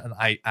agree with that, and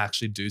I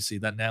actually do see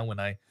that now when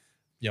I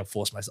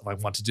force myself. I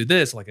want to do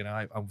this. Like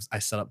I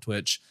set up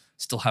Twitch.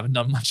 Still haven't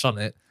done much on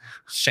it.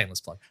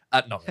 Shameless plug.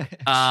 No.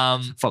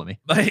 Follow me.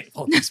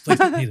 Please,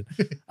 I need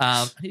it.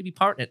 I need to be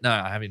part in it. No,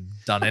 I haven't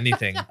done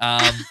anything.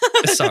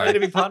 Sorry.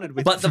 be partnered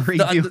with But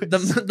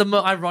the the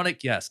more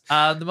ironic, yes.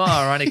 The more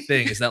ironic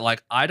thing is that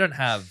like I don't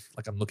have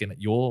like I'm looking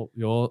at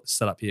your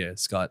setup here,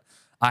 Scott.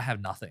 I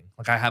have nothing.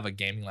 Like I have a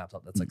gaming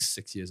laptop that's like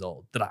 6 years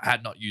old that I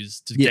had not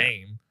used to Yeah.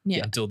 game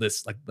Yeah. until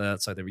this like the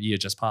year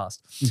just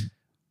passed. Mhm.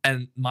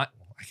 And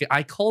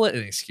I call it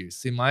an excuse.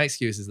 See, my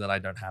excuse is that I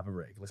don't have a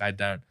rig. Like I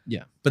don't.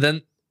 Yeah. But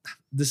then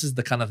this is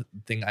the kind of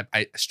thing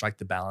I strike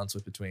the balance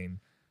with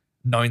between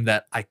knowing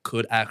that I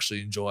could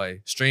actually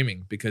enjoy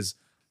streaming because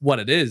what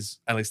it is,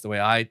 at least the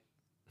way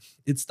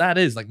it's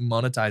like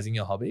monetizing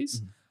your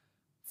hobbies. Mhm.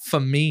 For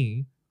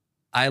me,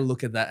 I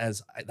look at that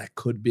as that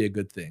could be a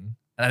good thing.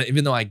 And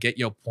even though I get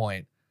your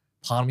point,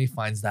 part of me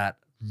finds that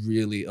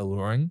really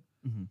alluring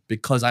Mhm.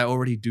 because I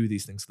already do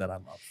these things that I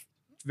love.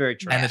 Very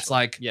true. And it's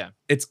like, yeah,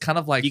 it's kind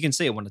of like, you can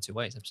see it one of two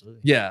ways.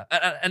 Absolutely. yeah.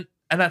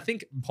 And I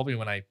think probably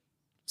when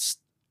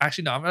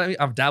actually, no,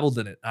 I've dabbled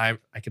in it. I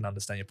can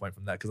understand your point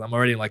from that because I'm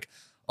already like,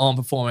 I'm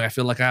performing. I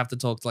feel like I have to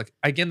talk to like,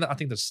 again, I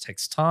think that just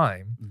takes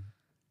time. Mhm.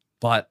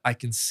 But I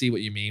can see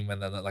what you mean when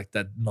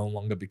that no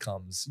longer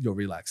becomes your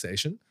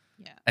relaxation.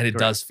 Yeah. And it Correct.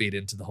 does feed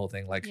into the whole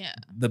thing. Like Yeah.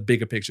 the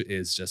bigger picture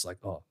is just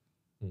like, oh,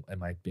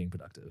 am I being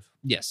productive?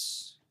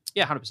 Yes.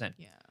 Yeah. 100%.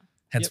 Yeah.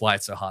 Hence Yep. why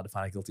it's so hard to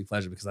find a guilty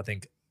pleasure because I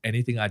think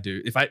anything I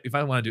do, if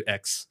I want to do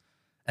X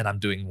and I'm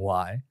doing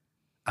Y,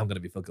 I'm gonna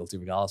feel guilty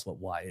regardless what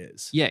Y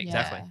is. Yeah.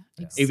 Exactly.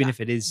 Yeah, Even if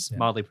it is Yeah.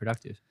 mildly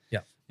productive.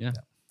 Yeah. Yeah.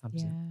 Yeah.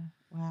 100%.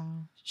 Yeah.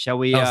 Wow. Shall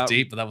we? That was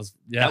deep, but that was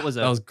that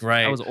was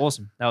great. That was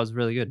awesome. That was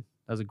really good.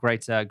 That was a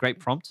great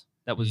prompt.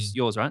 That was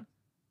yours, right?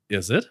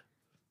 Is it?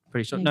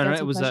 Pretty sure. Yeah, No, guilty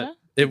it was pleasure?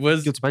 It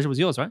was. guilty pleasure was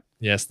yours, right?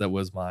 Yes, that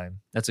was mine.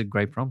 That's a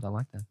great prompt. I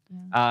like that.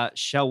 Yeah.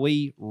 Shall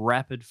we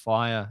rapid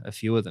fire a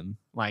few of them?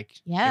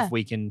 Like, Yeah. if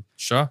we can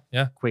Sure.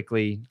 Yeah.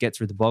 quickly get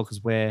through the bulk,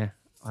 because we're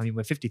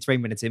 53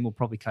 minutes in. We'll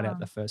probably cut out Oh.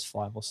 the first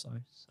 5 or so.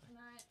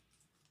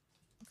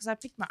 Because I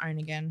picked my own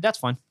again. That's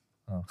fine.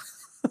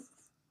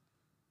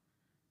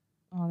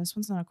 Oh, this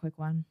one's not a quick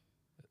one.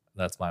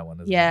 That's my one.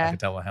 Isn't Yeah, It? I can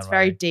tell my It's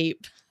very handwriting.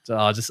 deep. So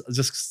I'll just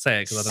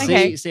say it because I don't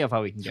Okay. know. See how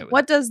far we can get with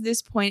What does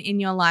this point in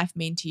your life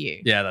mean to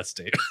you? Yeah, that's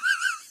deep.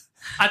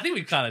 I think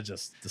we kind of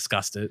just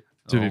discussed it.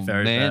 To Oh, be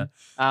fair, man.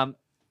 it.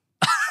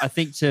 I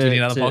think to do you need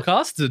another to-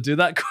 podcast to do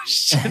that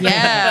question?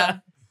 Yeah.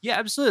 Yeah,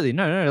 absolutely.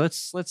 No.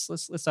 Let's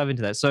dive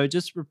into that. So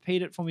just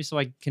repeat it for me so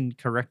I can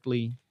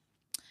correctly.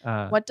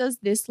 What does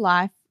this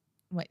life?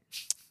 Wait,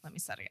 let me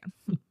start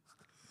again.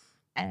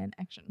 And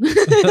action.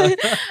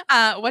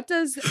 What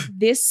does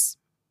this,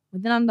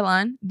 with an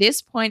underline,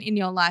 this point in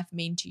your life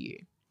mean to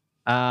you?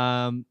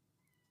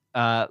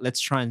 Let's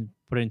try and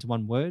put it into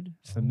one word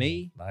for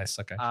me. Nice.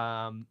 Okay.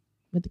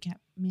 With the cat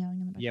meowing in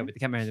the background. Yeah, with the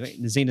camera.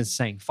 Nazina's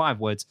saying 5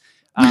 words.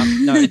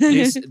 No,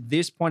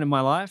 this point in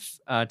my life,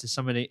 to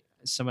sum it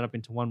up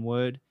into one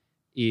word,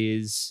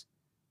 is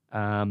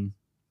to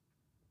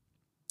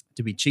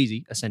be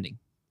cheesy, ascending.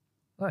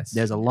 Nice.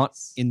 There's a lot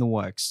Yes. in the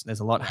works. There's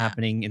a lot Yeah.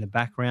 happening in the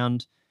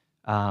background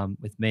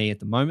with me at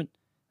the moment.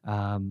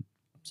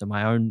 So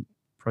my own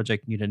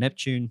project, New to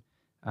Neptune.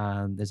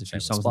 There's a few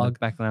Shameless songs in plug. the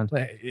background.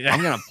 Wait, yeah.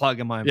 I'm going to plug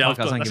in my own Yeah, of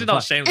podcast. course. I don't Actually, give a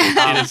not fuck.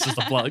 shameless. It's just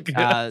a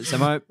plug.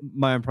 So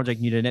my own project,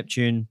 New to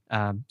Neptune,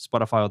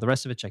 Spotify, all the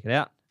rest of it, check it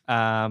out.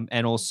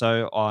 And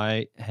also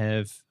I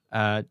have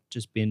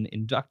just been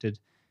inducted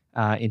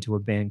into a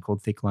band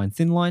called Thick Line,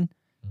 Thin Line.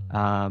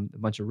 A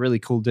bunch of really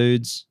cool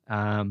dudes.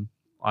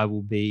 I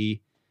will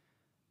be,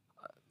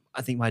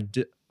 I think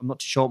I'm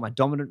not sure what my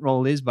dominant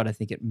role is, but I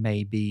think it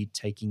may be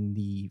taking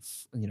the,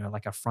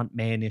 like a front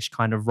man-ish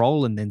kind of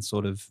role and then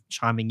sort of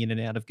chiming in and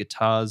out of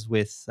guitars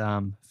with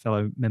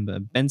fellow member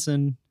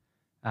Benson.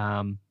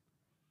 And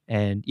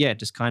yeah,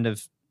 just kind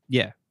of,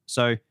 yeah.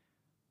 So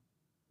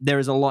there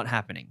is a lot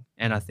happening.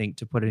 And I think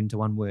to put it into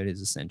one word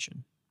is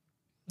ascension.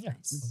 Yeah,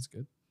 Nice. that's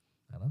good.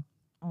 Anna?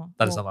 Oh,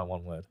 That is well, not my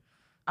one word.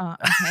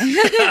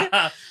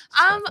 okay.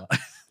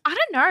 I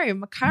don't know.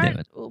 My current.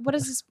 it. What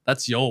is this?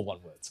 That's your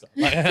one word, Scott.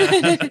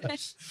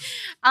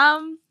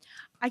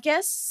 I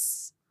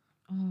guess.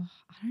 Oh,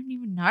 I don't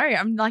even know.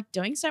 I'm like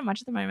doing so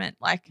much at the moment.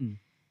 Like Mm.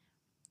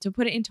 to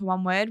put it into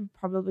one word would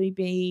probably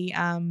be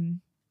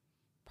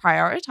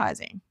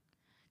prioritizing.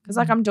 Because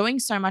like I'm doing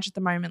so much at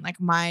the moment, like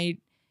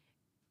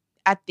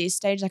at this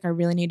stage, like I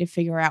really need to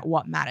figure out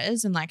what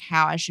matters and like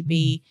how I should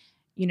be,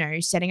 you know,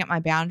 setting up my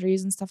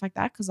boundaries and stuff like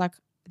that. Because like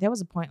there was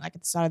a point like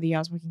at the start of the year I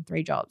was working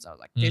 3 jobs. I was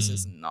like, this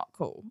is not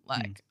cool.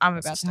 Like I'm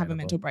about to have a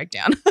mental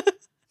breakdown.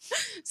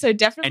 So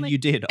definitely, And you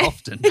did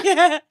often.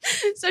 yeah.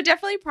 So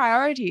definitely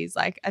priorities.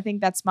 Like I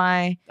think that's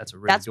That's a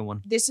really good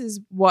one. this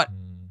is what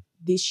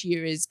this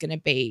year is going to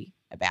be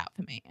about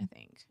for me, I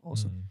think.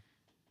 Awesome.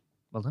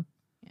 Well done.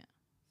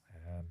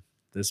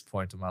 This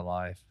point in my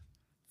life.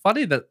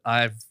 Funny that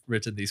I've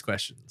written these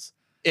questions.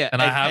 Yeah,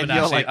 And I haven't you're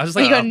actually. like, I was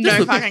you like, got oh, no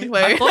this fucking clue.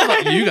 I thought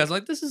about you guys.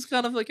 Like, this is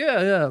kind of like,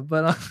 yeah.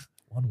 But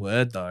one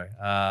word though.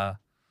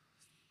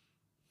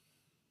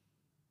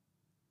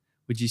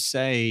 would you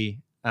say,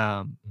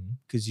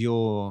 because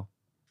you're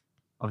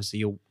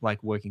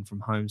like working from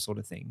home sort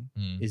of thing,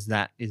 is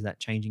that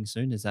changing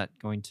soon? Is that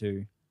going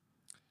to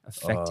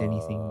affect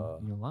anything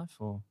in your life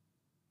or?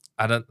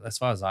 I don't, as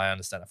far as I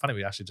understand it. Funny,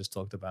 we actually just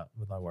talked about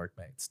with my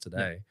workmates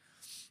today.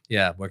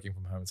 Yeah, working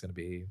from home is going to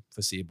be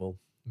foreseeable.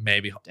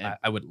 Maybe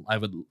I would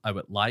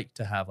like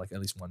to have like at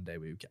least one day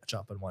we would catch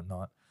up and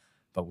whatnot,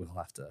 but we'll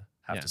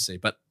have to see.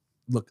 But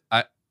look,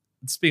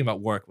 speaking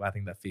about work, I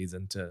think that feeds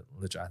into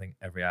literally I think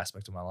every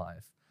aspect of my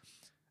life.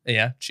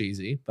 Yeah,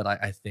 cheesy, but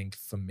I think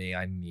for me,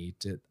 I need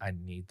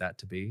that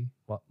to be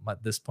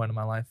what this point of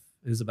my life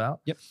is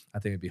about. Yep, I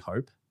think it'd be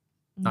hope.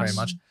 Nice. Very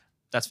much.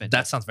 That's fantastic.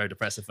 That sounds very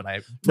depressive when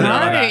I put No, it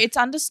like that. it's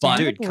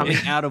understandable. Dude, coming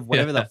out of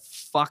whatever the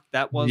fuck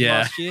that was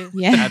Yeah. last year.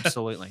 Yeah.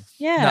 Absolutely.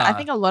 Yeah, Nah. I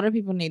think a lot of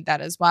people need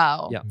that as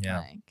well. Yeah. Yeah.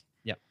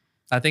 Like,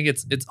 I think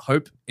it's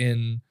hope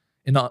in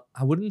a,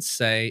 I wouldn't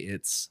say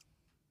it's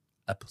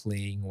a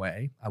pleading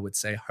way. I would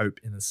say hope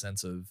in the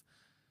sense of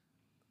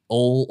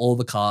all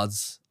the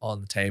cards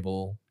on the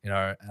table, you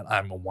know, and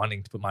I'm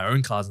wanting to put my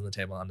own cards on the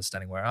table and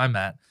understanding where I'm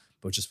at,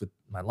 but just with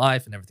my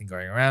life and everything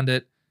going around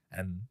it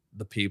and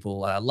the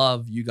people I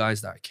love, you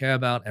guys that I care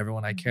about,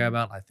 everyone I care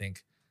about, I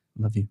think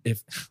Love you.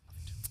 if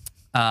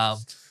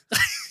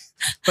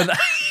but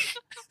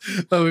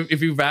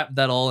if you wrap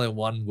that all in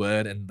one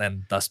word and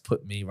then thus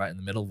put me right in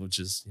the middle, which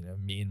is, you know,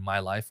 me and my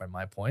life and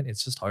my point,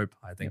 it's just hope.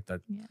 I think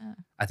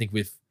I think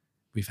we've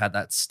had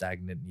that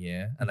stagnant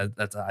year, and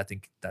that's I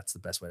think that's the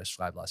best way to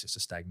describe last year,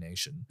 just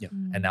stagnation. Yep.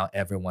 And now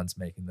everyone's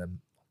making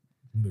them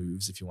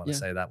moves, if you want to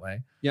say it that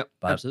way. Yep,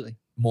 But absolutely.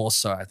 more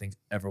so, I think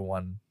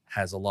everyone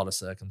has a lot of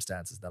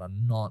circumstances that are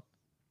not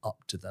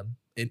up to them.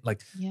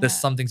 There's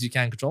some things you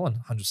can control, and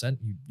 100%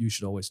 you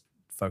should always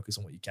focus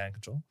on what you can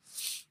control.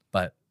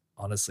 But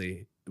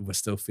honestly, we're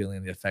still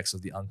feeling the effects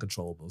of the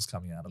uncontrollables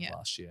coming out of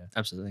last year.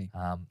 Absolutely.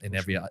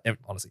 In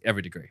honestly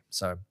every degree.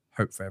 So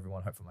hope for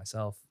everyone, hope for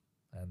myself,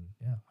 and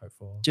hope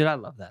for. Dude, I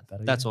love that.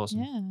 Better That's year. awesome.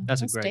 Yeah,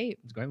 That's that's a deep.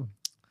 great one.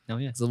 Oh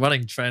yeah. It's a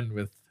running trend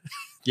with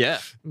Yeah.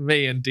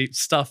 me and deep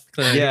stuff.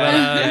 Clearly.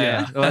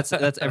 Yeah. But, Well,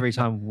 that's every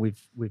time we've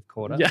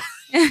caught up. Yeah.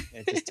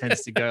 It just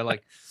tends to go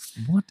like,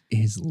 what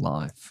is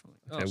life?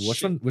 Okay,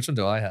 which one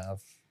do I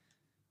have?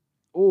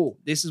 Oh,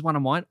 this is one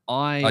of mine.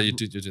 You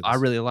do this. I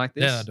really like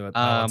this. Yeah, do it.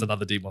 It's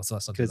another deep one, so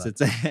let's not do because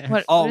that. it's.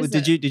 What is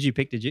did it? you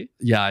pick? Did you?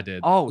 Yeah, I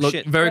did. Oh, Look,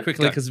 shit. very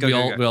quickly, because Go, we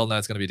go. all know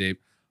it's going to be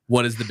deep.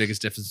 What is the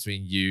biggest difference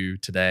between you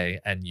today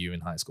and you in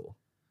high school?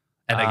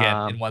 And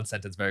again, in one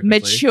sentence, very quickly.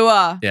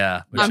 Mature.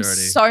 Yeah, I'm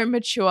maturity. so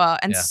mature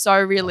and Yeah,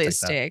 so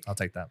realistic. I'll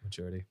take that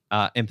maturity.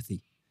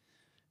 Empathy.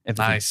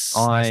 Nice.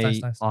 I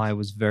Nice. I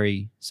was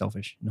very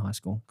selfish in high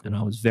school, and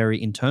I was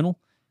very internal.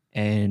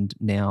 And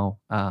now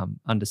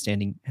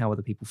understanding how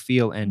other people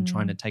feel and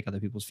trying to take other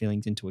people's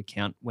feelings into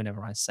account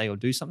whenever I say or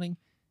do something.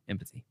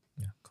 Empathy.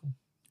 Yeah, cool.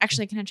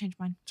 Actually, can I change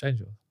mine? Change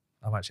yours.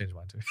 I might change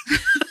mine too.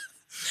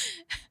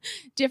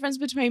 Difference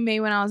between me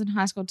when I was in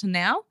high school to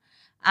now.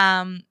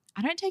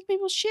 I don't take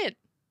people's shit.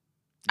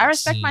 I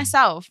respect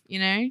myself, you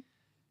know?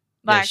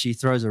 Yeah, she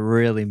throws a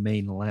really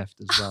mean left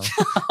as well.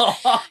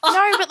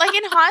 No, but like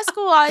in high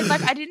school,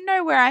 I didn't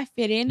know where I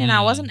fit in, and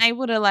I wasn't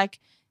able to like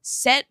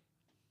set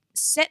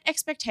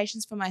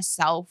expectations for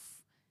myself,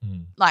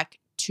 like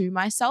to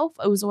myself.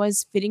 It was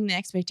always fitting the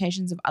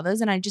expectations of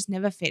others, and I just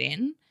never fit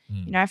in.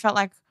 You know, I felt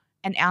like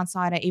an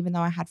outsider, even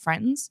though I had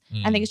friends.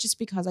 I think it's just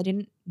because I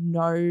didn't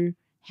know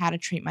how to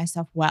treat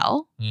myself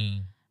well,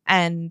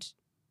 and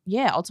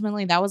yeah,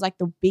 ultimately that was like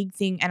the big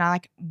thing.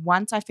 And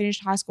once I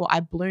finished high school, I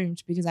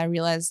bloomed because I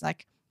realized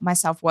like my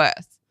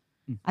self-worth.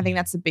 I think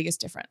that's the biggest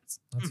difference.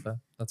 That's fair.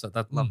 That's it.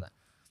 Love that.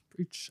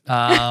 Preach. If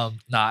I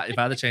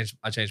had to change,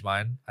 I changed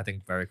mine. I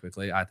think very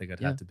quickly. I think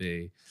it'd have to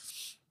be,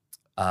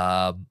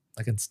 I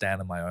can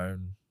stand on my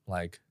own.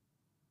 Like,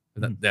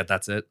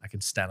 that's it. I can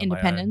stand on my own.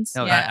 Independence.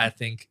 Oh, Yeah. I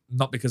think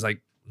not because I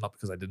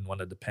didn't want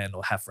to depend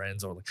or have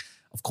friends or like.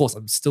 Of course,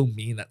 I'm still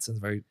me in that sense.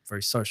 Very,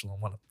 very social.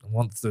 I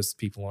want those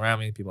people around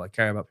me, people I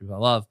care about, people I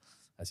love,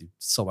 as you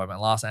saw by my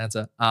last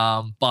answer.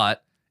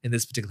 But in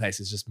this particular case,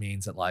 it just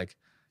means that like,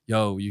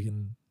 yo, you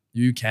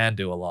can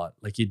do a lot.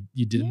 Like you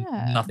didn't.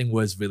 Yeah. Nothing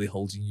was really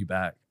holding you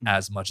back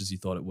as much as you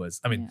thought it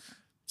was. I mean,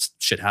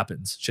 shit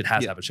happens. Shit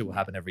has happened. Shit will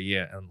happen every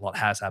year, and a lot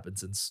has happened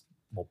since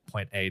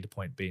point A to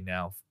point B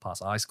now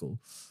past high school,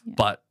 Yeah.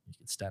 but you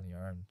can stand on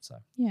your own. So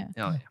Yeah. Oh,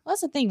 yeah. Well,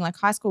 that's the thing. Like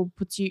high school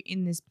puts you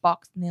in this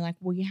box, and they're like,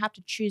 well, you have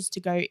to choose to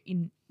go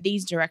in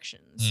these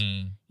directions,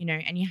 you know,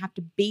 and you have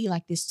to be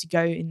like this to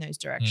go in those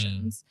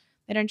directions.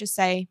 They don't just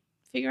say,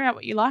 figure out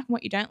what you like and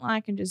what you don't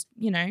like, and just,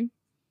 you know,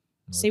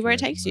 see where it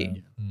takes you.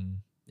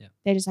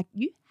 They're just like,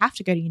 you have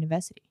to go to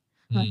university.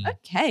 I'm like,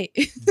 okay.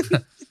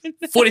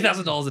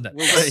 $40,000 a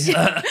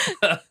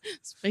day.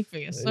 Speak for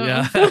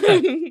yourself. Yeah.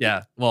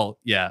 Yeah. Well,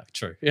 yeah,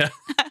 true. Yeah.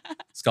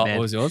 Scott, Man.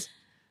 what was yours?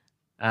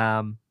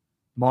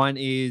 Mine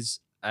is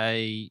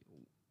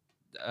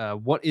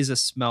what is a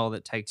smell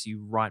that takes you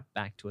right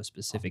back to a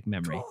specific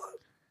memory?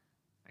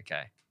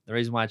 Okay. The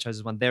reason why I chose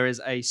this one, there's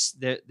a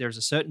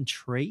certain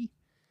tree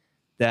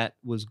that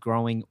was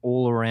growing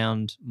all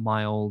around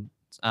my old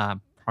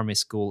primary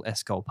school,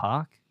 Escol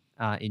Park,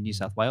 in New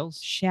South Wales.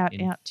 Shout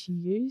out to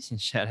you.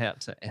 Shout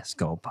out to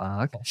Escol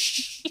Park.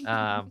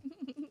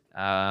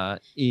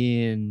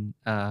 In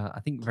I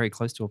think very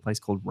close to a place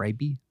called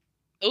Raby.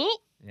 Ooh.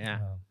 Yeah.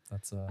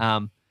 That's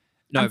No,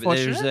 but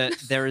Unfortunate.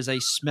 there is a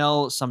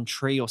smell, some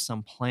tree or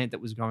some plant that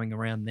was growing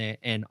around there,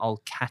 and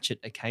I'll catch it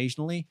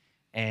occasionally.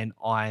 And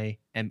I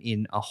am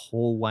in a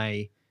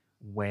hallway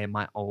where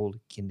my old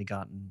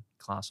kindergarten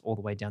class, all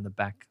the way down the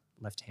back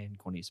left-hand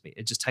corner used to be.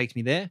 It just takes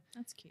me there,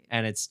 That's cute.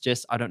 and it's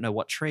just, I don't know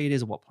what tree it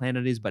is or what plant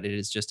it is, but it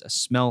is just a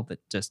smell that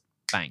just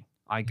bang,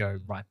 I go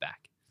right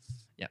back.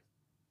 Yep.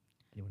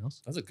 Anyone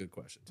else? a good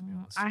question, to be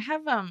honest. I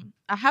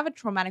have a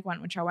traumatic one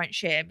which I won't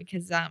share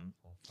because Wow.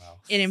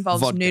 it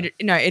involves Vodka.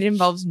 nudity. No, it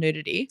involves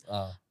nudity.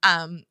 Oh.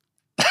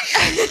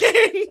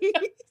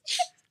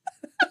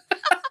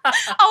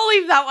 I'll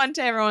leave that one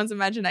to everyone's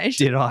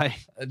imagination. Did I?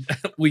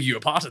 Were you a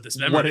part of this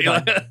memory?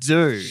 What did I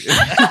do?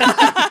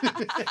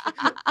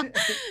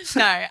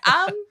 No,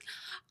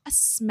 a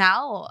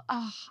smell.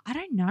 Oh, I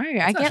don't know.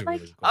 I get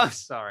like, Oh,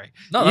 sorry.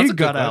 No, that's you a good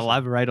got to question.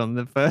 elaborate on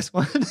the first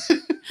one.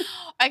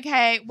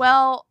 okay,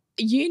 well,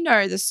 you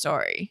know the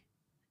story.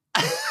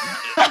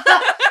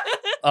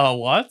 Oh,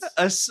 what?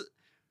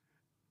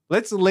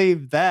 Let's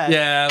leave that.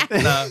 Yeah,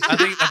 no, I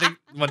think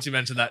once you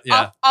mentioned that,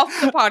 yeah. Off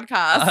the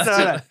podcast.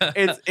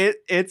 No,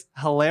 it's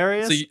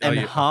hilarious So and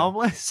okay.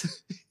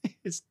 harmless.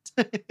 it's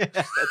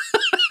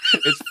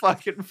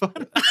fucking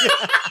funny.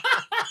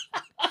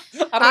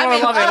 I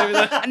don't want to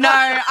love it. No,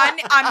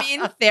 I'm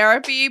in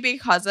therapy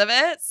because of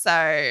it. So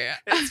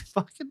It's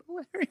fucking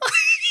hilarious.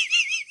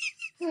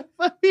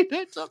 But we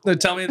don't talk No,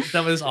 tell me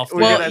this off.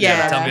 Well, yeah,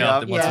 yeah, tell me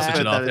after once yeah. I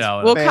switch it off.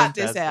 Yeah, We'll cut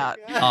this out.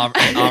 I'll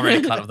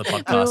already cut off the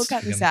podcast. We'll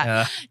cut this out.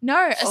 Yeah. no,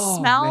 a Oh,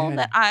 smell man.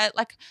 that I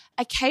like.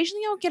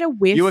 Occasionally, I'll get a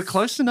whiff. You were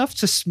close enough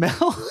to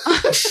smell.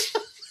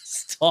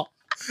 Stop.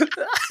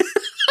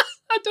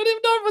 I don't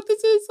even know what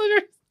this is.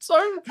 So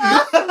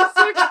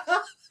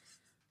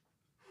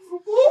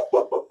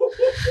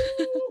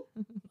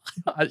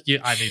I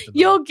need to know.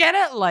 You'll get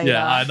it later.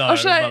 Yeah, I know. Or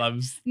should I- But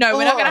I'm No,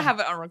 we're not Oh. gonna have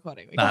it on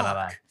recording. We no.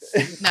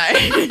 can't.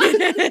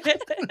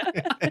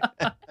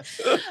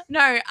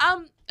 No. No.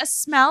 A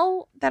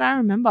smell that I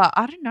remember.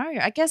 I don't know.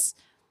 I guess.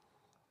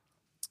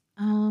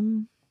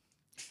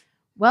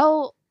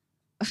 Well,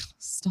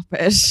 stop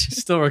it.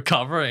 Still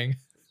recovering.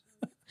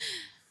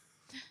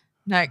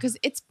 No, because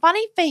it's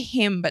funny for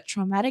him, but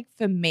traumatic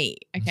for me.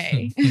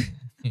 Okay.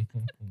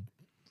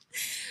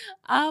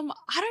 I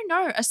don't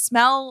know. A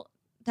smell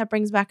that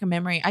brings back a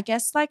memory. I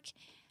guess like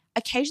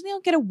occasionally I'll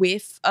get a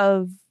whiff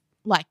of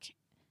like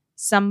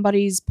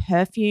somebody's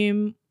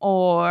perfume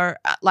or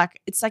like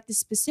it's like this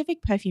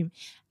specific perfume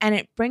and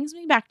it brings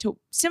me back to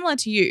similar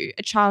to you,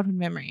 a childhood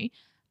memory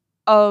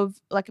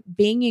of like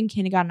being in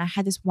kindergarten. I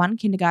had this one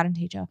kindergarten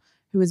teacher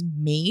who was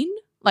mean.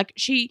 Like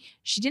she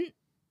didn't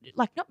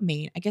like not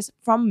mean. I guess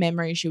from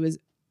memory she was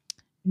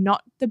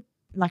not the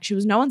like she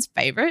was no one's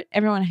favorite.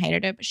 Everyone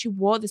hated her, but she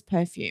wore this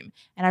perfume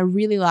and I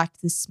really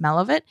liked the smell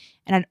of it.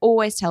 And I'd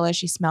always tell her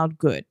she smelled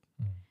good.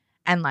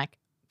 And like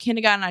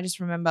kindergarten, I just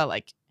remember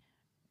like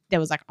there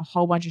was like a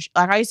whole bunch of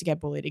like I used to get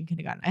bullied in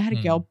kindergarten. I had a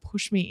girl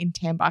push me in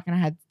Tambuck and I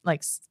had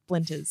like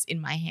splinters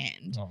in my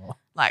hand. Oh.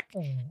 Like,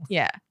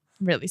 yeah,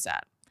 really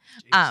sad.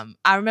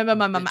 I remember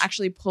my mum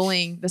actually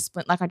pulling the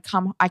splint. Like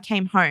I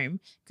came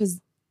home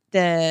because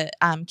the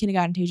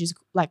kindergarten teachers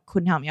like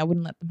couldn't help me. I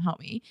wouldn't let them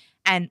help me.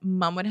 And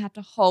mum would have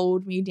to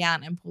hold me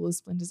down and pull the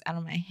splinters out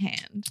of my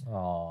hand.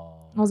 Oh.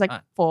 I was like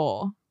Ah.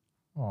 4.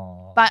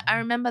 Oh. But I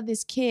remember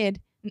this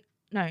kid,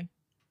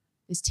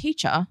 this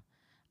teacher,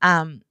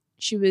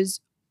 she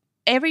was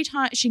every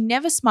time, she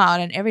never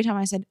smiled. And every time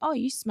I said, oh,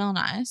 you smell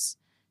nice,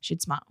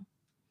 she'd smile.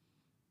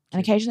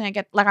 And occasionally I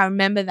get, like, I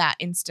remember that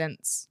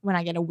instance when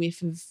I get a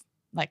whiff of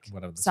like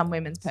Whatever the some smell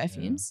women's is, yeah.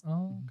 perfumes.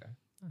 Oh, okay.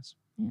 Nice.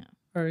 Yeah.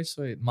 Very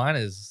sweet. Mine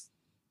is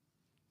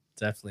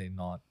definitely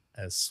not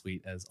as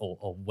sweet as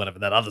or whatever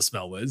that other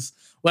smell was.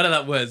 Whatever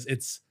that was,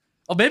 it's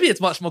or maybe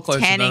it's much more closer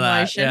Tanning to that.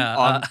 lotion?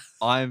 Yeah.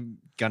 I'm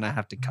gonna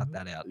have to cut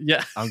that out.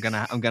 Yeah. I'm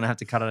gonna have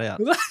to cut it out.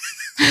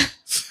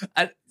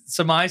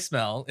 So my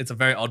smell, it's a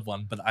very odd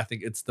one, but I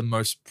think it's the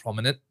most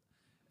prominent.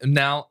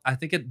 Now, I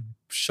think it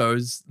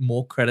shows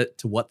more credit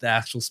to what the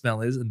actual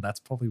smell is, and that's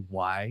probably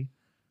why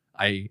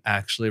I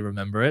actually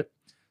remember it.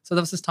 So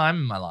there was this time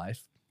in my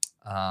life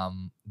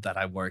that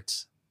I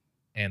worked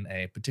in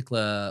a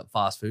particular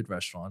fast food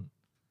restaurant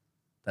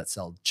that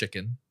sold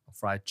chicken,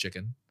 fried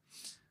chicken,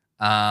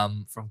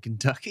 From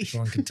Kentucky.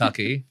 from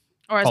Kentucky.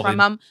 Or as Probably-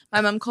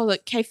 my mum called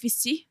it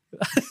KFC.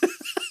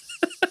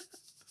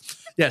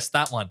 Yes,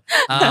 that one.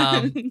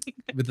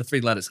 With the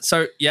 3 letters.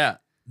 So yeah,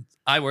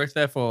 I worked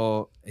there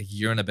for a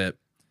year and a bit,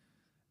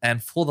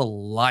 and for the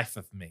life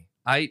of me,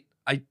 I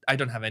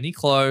don't have any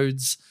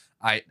clothes.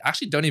 I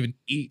actually don't even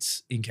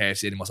eat in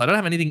KFC anymore. So I don't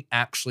have anything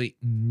actually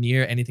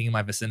near anything in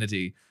my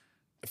vicinity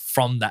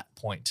from that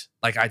point.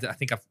 Like I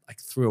think I've like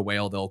threw away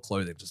all the old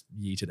clothing, just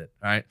yeeted it.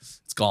 Right,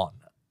 it's gone.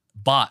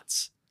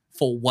 But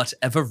for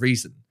whatever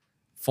reason,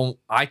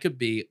 I could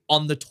be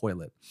on the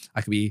toilet.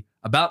 I could be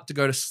about to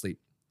go to sleep.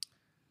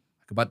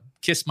 But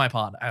kiss my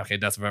partner. Okay,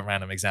 that's a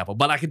random example.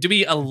 But I could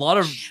be a lot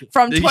of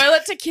From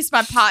toilet to kiss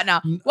my partner.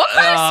 What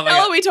kind Oh of my smell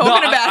God. are we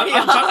talking about here?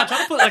 I'm trying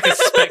to put like a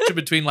spectrum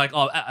between like,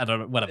 oh, I don't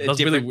know, whatever. That's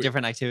different, really weird.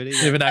 different activities.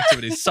 Different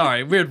activities.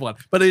 Sorry, weird one.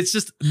 But it's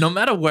just no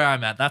matter where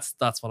I'm at, that's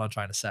what I'm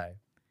trying to say.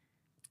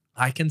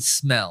 I can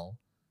smell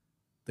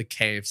the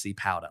KFC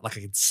powder. Like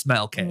I can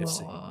smell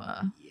KFC.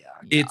 Oh,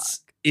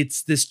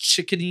 It's this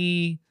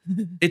chickeny.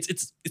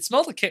 It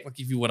smells like like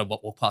if you want to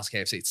walk past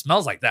KFC, it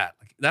smells like that.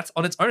 Like that's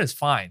on its own is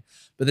fine,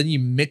 but then you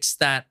mix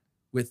that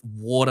with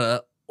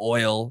water,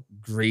 oil,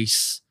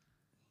 grease,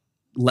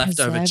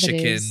 leftover chicken.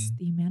 preservatives.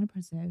 The amount of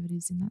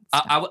preservatives in that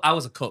stuff. I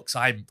was a cook, so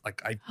I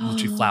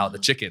literally floured the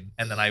chicken,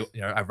 and then I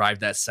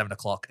arrived there at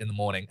 7:00 in the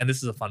morning. And this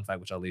is a fun fact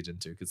which I'll lead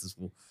into because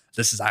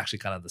this is actually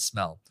kind of the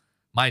smell.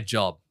 My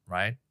job,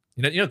 right?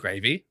 You know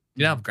gravy.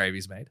 You know how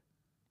gravy's made.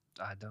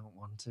 I don't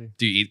want to.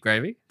 Do you eat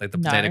gravy? Like the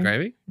No. potato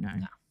gravy? No.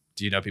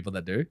 Do you know people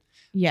that do?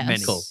 Yes.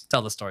 Many. Cool.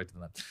 Tell the story to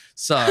them.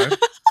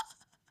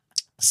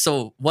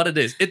 So what it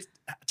is, it's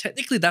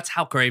technically that's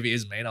how gravy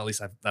is made. At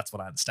least that's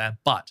what I understand.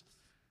 But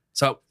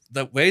so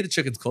the way the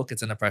chicken's cooked,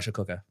 it's in a pressure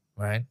cooker,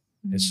 right?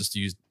 It's Mm. just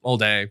used all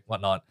day,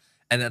 whatnot.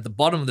 And at the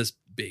bottom of this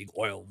big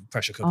oil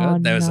pressure cooker, Oh,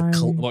 there's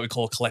no. what we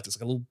call a collector. It's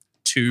like a little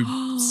tube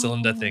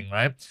cylinder thing,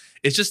 right?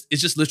 It's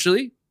just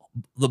literally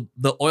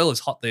the oil is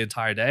hot the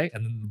entire day,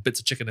 and then the bits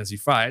of chicken as you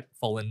fry it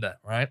fall in there,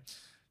 right?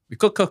 We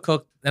cook.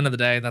 End of the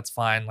day, that's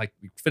fine. Like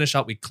we finish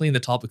up, we clean the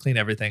top, we clean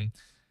everything,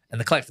 and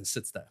the collector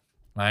sits there,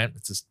 right?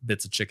 It's just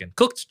bits of chicken,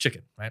 cooked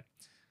chicken, right?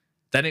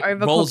 Then it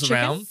Overcooked rolls chicken?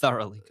 around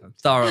Thoroughly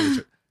cooked. thoroughly.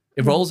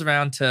 It rolls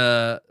around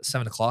to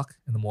 7:00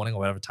 in the morning or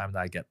whatever time that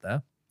I get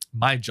there.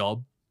 My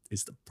job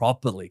is to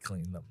properly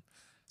clean them.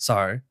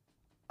 So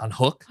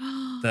unhook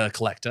the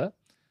collector,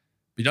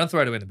 but you don't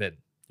throw it away in the bin.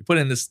 You put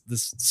it in this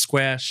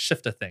square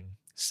sifter thing.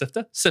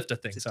 Sifter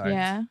thing, sorry.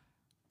 Yeah.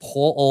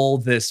 Pour all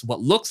this, what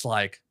looks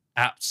like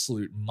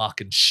absolute muck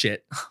and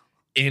shit,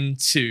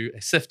 into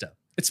a sifter.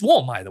 It's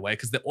warm, by the way,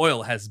 because the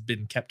oil has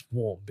been kept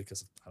warm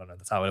because, I don't know,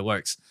 that's how it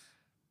works.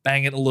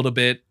 Bang it a little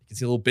bit. You can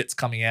see little bits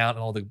coming out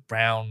and all the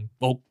brown,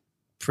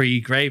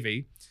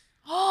 pre-gravy.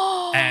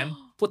 And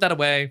put that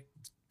away.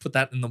 Put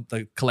that in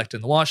the collector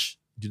in the wash.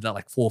 Do that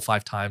like 4 or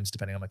 5 times,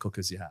 depending on how many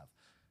cookers you have.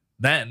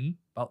 Then,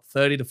 about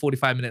 30 to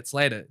 45 minutes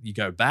later, you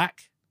go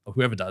back, or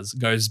whoever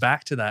goes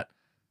back to that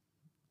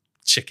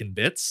chicken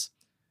bits,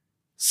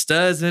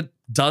 stirs it,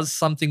 does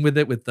something with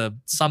it,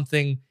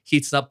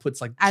 heats it up,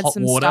 puts like Add hot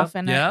some water. stuff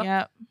in it.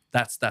 Yeah.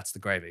 That's the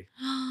gravy.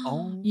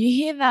 You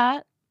hear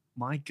that?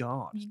 My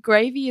God.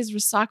 Gravy is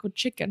recycled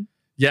chicken.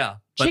 Yeah.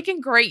 But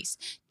Chicken grease.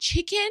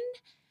 Chicken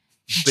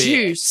Bits.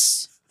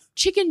 juice.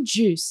 Chicken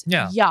juice.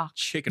 Yeah. Yuck.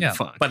 Chicken yeah,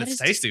 fun. but That it's is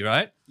tasty,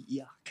 right?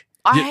 Yuck.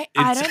 I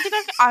it's- don't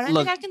think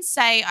Look, I can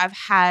say I've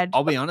had.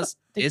 I'll be honest,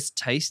 The- it's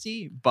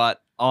tasty,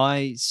 but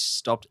I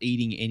stopped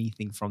eating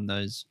anything from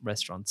those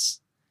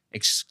restaurants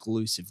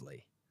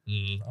exclusively.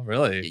 Oh,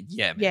 really?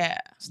 Yeah, man. Yeah.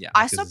 Yeah.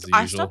 I Because stopped. it's the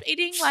I usual. stopped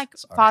eating like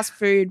Sorry. fast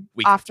food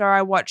We- after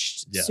I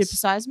watched Yes. Super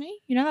Size Me.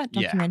 You know that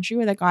Yeah. documentary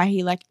where the guy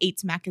he like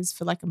eats Maccas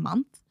for like a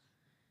month.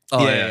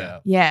 Oh, Yeah, yeah. yeah.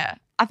 Yeah,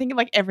 I think in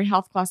like every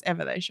health class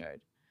ever they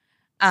showed.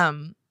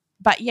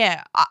 But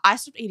yeah, I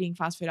stopped eating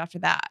fast food after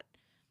that.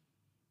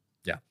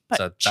 Yeah. But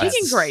So chicken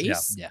that's-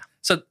 grease. Yeah.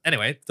 So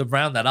anyway, to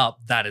round that up,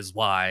 that is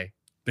why,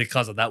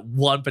 because of that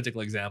one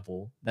particular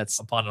example, That's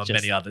upon on just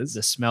many others.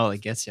 the smell that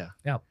gets you.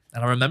 Yeah.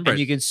 And I remember And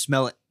it. you can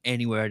smell it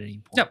anywhere at any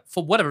point. Yeah,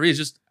 for whatever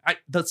reason,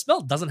 the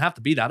smell doesn't have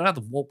to be that. I don't have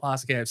to walk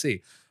past a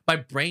KFC. My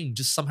brain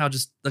just somehow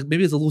like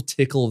maybe there's a little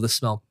tickle of the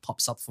smell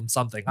pops up from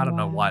something. I don't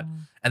know what.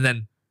 And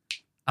then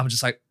I'm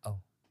just like, oh,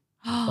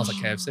 it smells like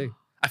KFC.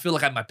 I feel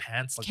like I have my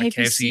pants, like my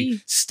KFC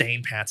KFC.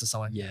 stained pants or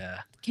something.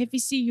 Yeah.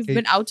 KFC, you've K-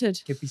 been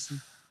outed.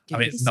 KFC. I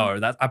mean, KFC. no,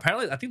 that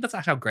apparently I think that's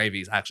actually how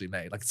gravy is actually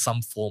made, like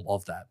some form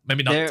of that.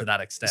 Maybe not There- to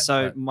that extent.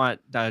 So but- my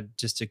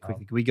just to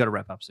quickly, we got to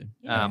wrap up soon.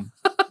 Yeah.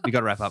 We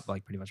got to wrap up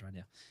like pretty much right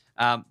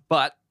now.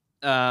 But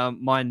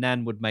my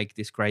nan would make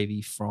this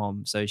gravy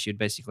from, so she'd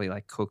basically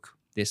like cook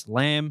this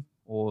lamb,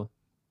 or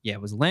yeah,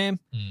 it was lamb,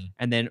 Mm.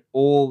 and then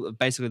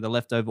basically the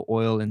leftover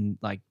oil and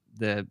like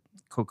the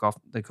cooked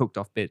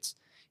off bits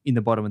in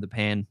the bottom of the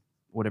pan,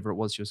 whatever it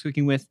was she was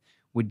cooking with,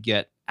 would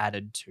get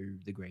added to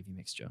the gravy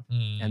mixture,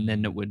 and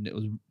then it was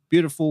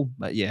beautiful.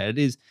 But yeah,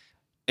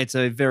 it's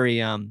a very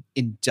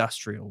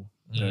industrial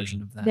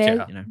version of that.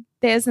 There- You know,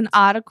 There's an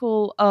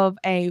article of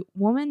a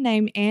woman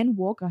named Anne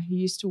Walker who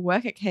used to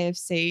work at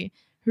KFC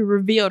who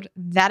revealed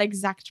that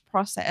exact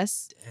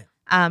process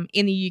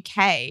in the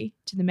UK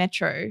to the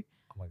Metro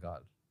Oh my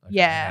god.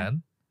 Yeah.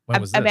 Man.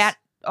 When was this? about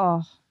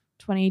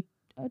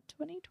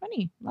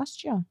 2020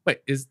 last year. Wait,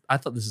 I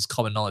thought this is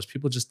common knowledge.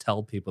 People just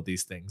tell people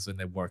these things when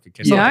they work at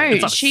KFC. No,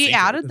 It's not a she secret.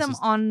 outed It's them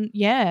just- on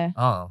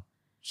Oh,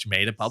 she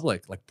made it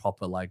public, like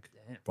proper, like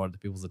brought it to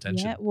people's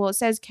attention. Yeah, well, it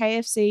says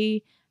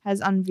KFC has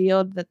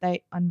unveiled that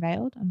they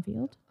unveiled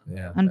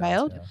Yeah,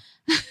 Unveiled?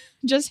 yeah.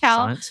 just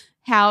science.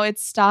 how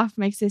its staff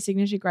makes their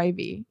signature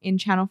gravy in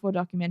Channel 4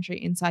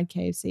 documentary Inside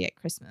KFC at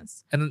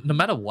Christmas. And no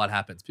matter what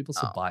happens, people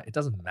still Oh. buy it. It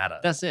doesn't matter.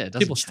 That's it. It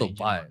People doesn't still change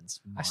buy it.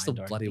 anyone's I still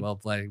mind or bloody anything.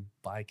 well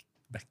buy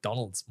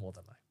McDonald's more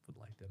than I would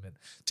like to admit.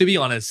 To be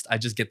honest, I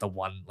just get the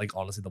one, like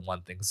honestly, the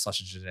one thing: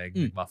 sausage and egg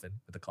McMuffin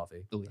with the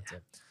coffee. Oh, yeah. That's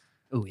it.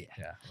 Oh yeah.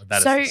 Yeah.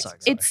 That So is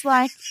it's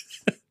like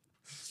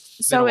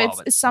so while, it's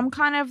but- some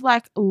kind of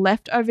like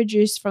leftover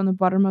juice from the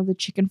bottom of the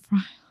chicken fry.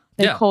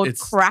 They're Yeah, called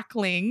it's-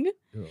 crackling,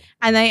 Ew.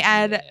 and they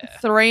add Yeah.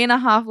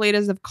 3.5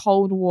 liters of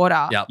cold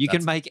water. Yeah, You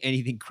can make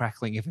anything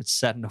crackling if it's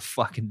sat in a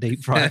fucking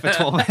deep fryer for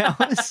 12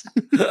 hours.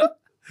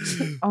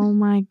 Oh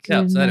my Yeah.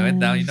 goodness. So anyway,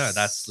 now you know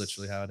that's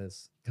literally how it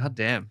is. God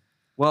damn.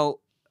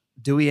 Well,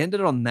 do we end it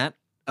on that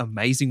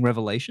amazing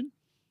revelation?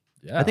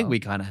 Yeah. I think we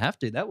kind of have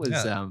to. That was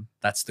Yeah.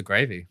 That's the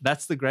gravy.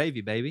 that's the gravy,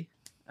 baby.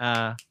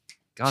 God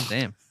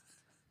damn.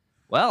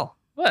 Well,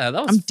 Well,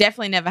 that was I'm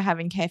definitely never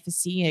having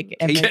KFC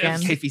ever again.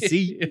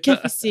 KFC.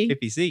 KFC.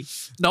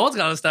 KFC. no one's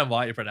gonna understand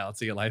why you're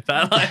pronouncing it like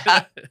that.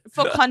 Like,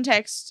 For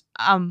context,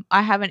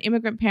 I have an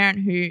immigrant parent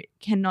who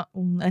cannot.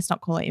 Let's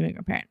not call it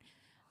immigrant parent.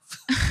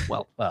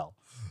 well,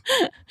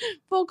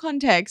 For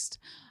context,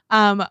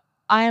 I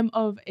am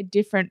of a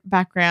different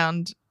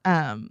background.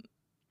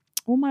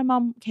 Well, my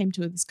mum came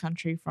to this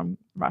country from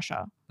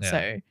Russia, Yeah.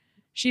 so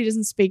she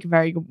doesn't speak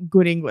very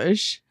good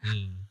English.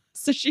 mm.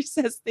 So she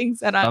says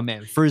things that I. Oh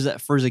man,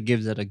 Frieza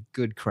gives it a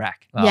good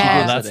crack. Oh,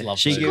 Yeah. that's She lovely.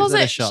 she gives calls it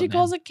a it. shot, she man.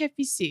 calls it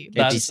KFC.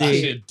 That's KFC.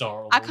 actually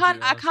adorable. I to can't.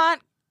 be I honest.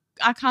 can't.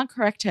 I can't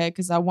correct her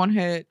because I want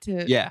her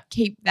to Yeah.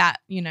 keep that.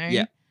 You know.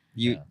 Yeah.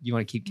 You Yeah. you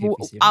want to keep Well,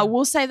 KFC. I around?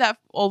 will say that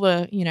all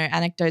the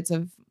anecdotes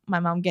of my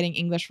mum getting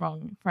English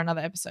wrong for another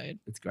episode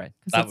It's great.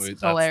 because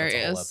it's hilarious.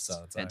 That's a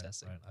whole episode. Sorry.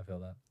 Fantastic. Right, I feel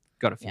that.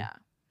 Got a few. Yeah.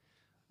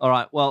 All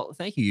right. Well,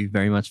 thank you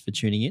very much for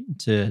tuning in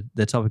to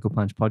the Topical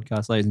Punch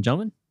podcast, ladies and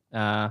gentlemen.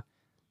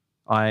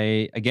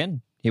 I,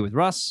 again, here with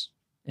Russ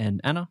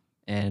and Anna,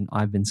 and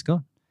I've been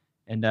Scott.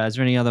 And is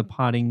there any other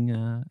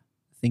parting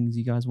things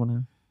you guys want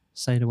to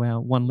say to our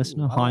one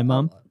listener? Hi,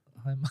 Mum.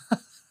 Hi, Mum.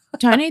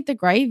 Don't eat the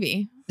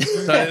gravy.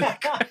 Don't-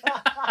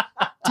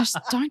 Just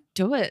don't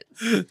do it.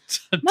 Don't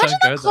Imagine go that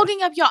there.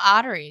 clogging up your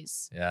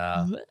arteries.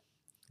 Yeah.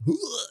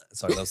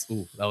 Sorry,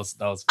 that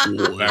was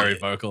very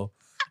vocal.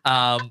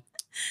 I'm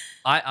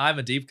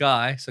a deep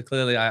guy, so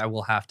clearly I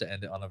will have to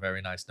end it on a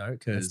very nice note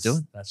because do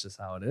it. that's just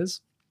how it is.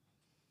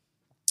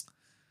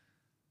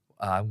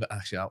 I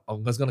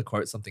was going to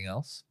quote something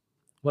else.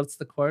 What's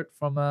the quote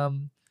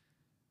from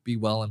 "Be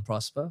Well and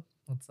Prosper"?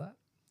 What's that?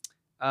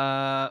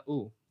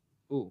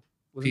 Wasn't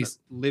Peace.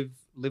 it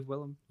live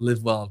well and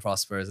Live well and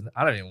prosper, isn't it?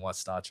 I don't even watch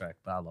Star Trek,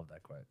 but I love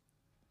that quote.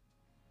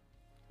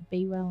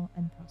 Be well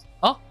and prosper.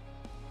 Oh,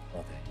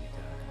 well, there you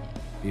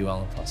go. Be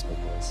well and prosper,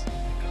 boys.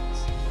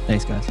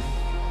 Thanks, guys.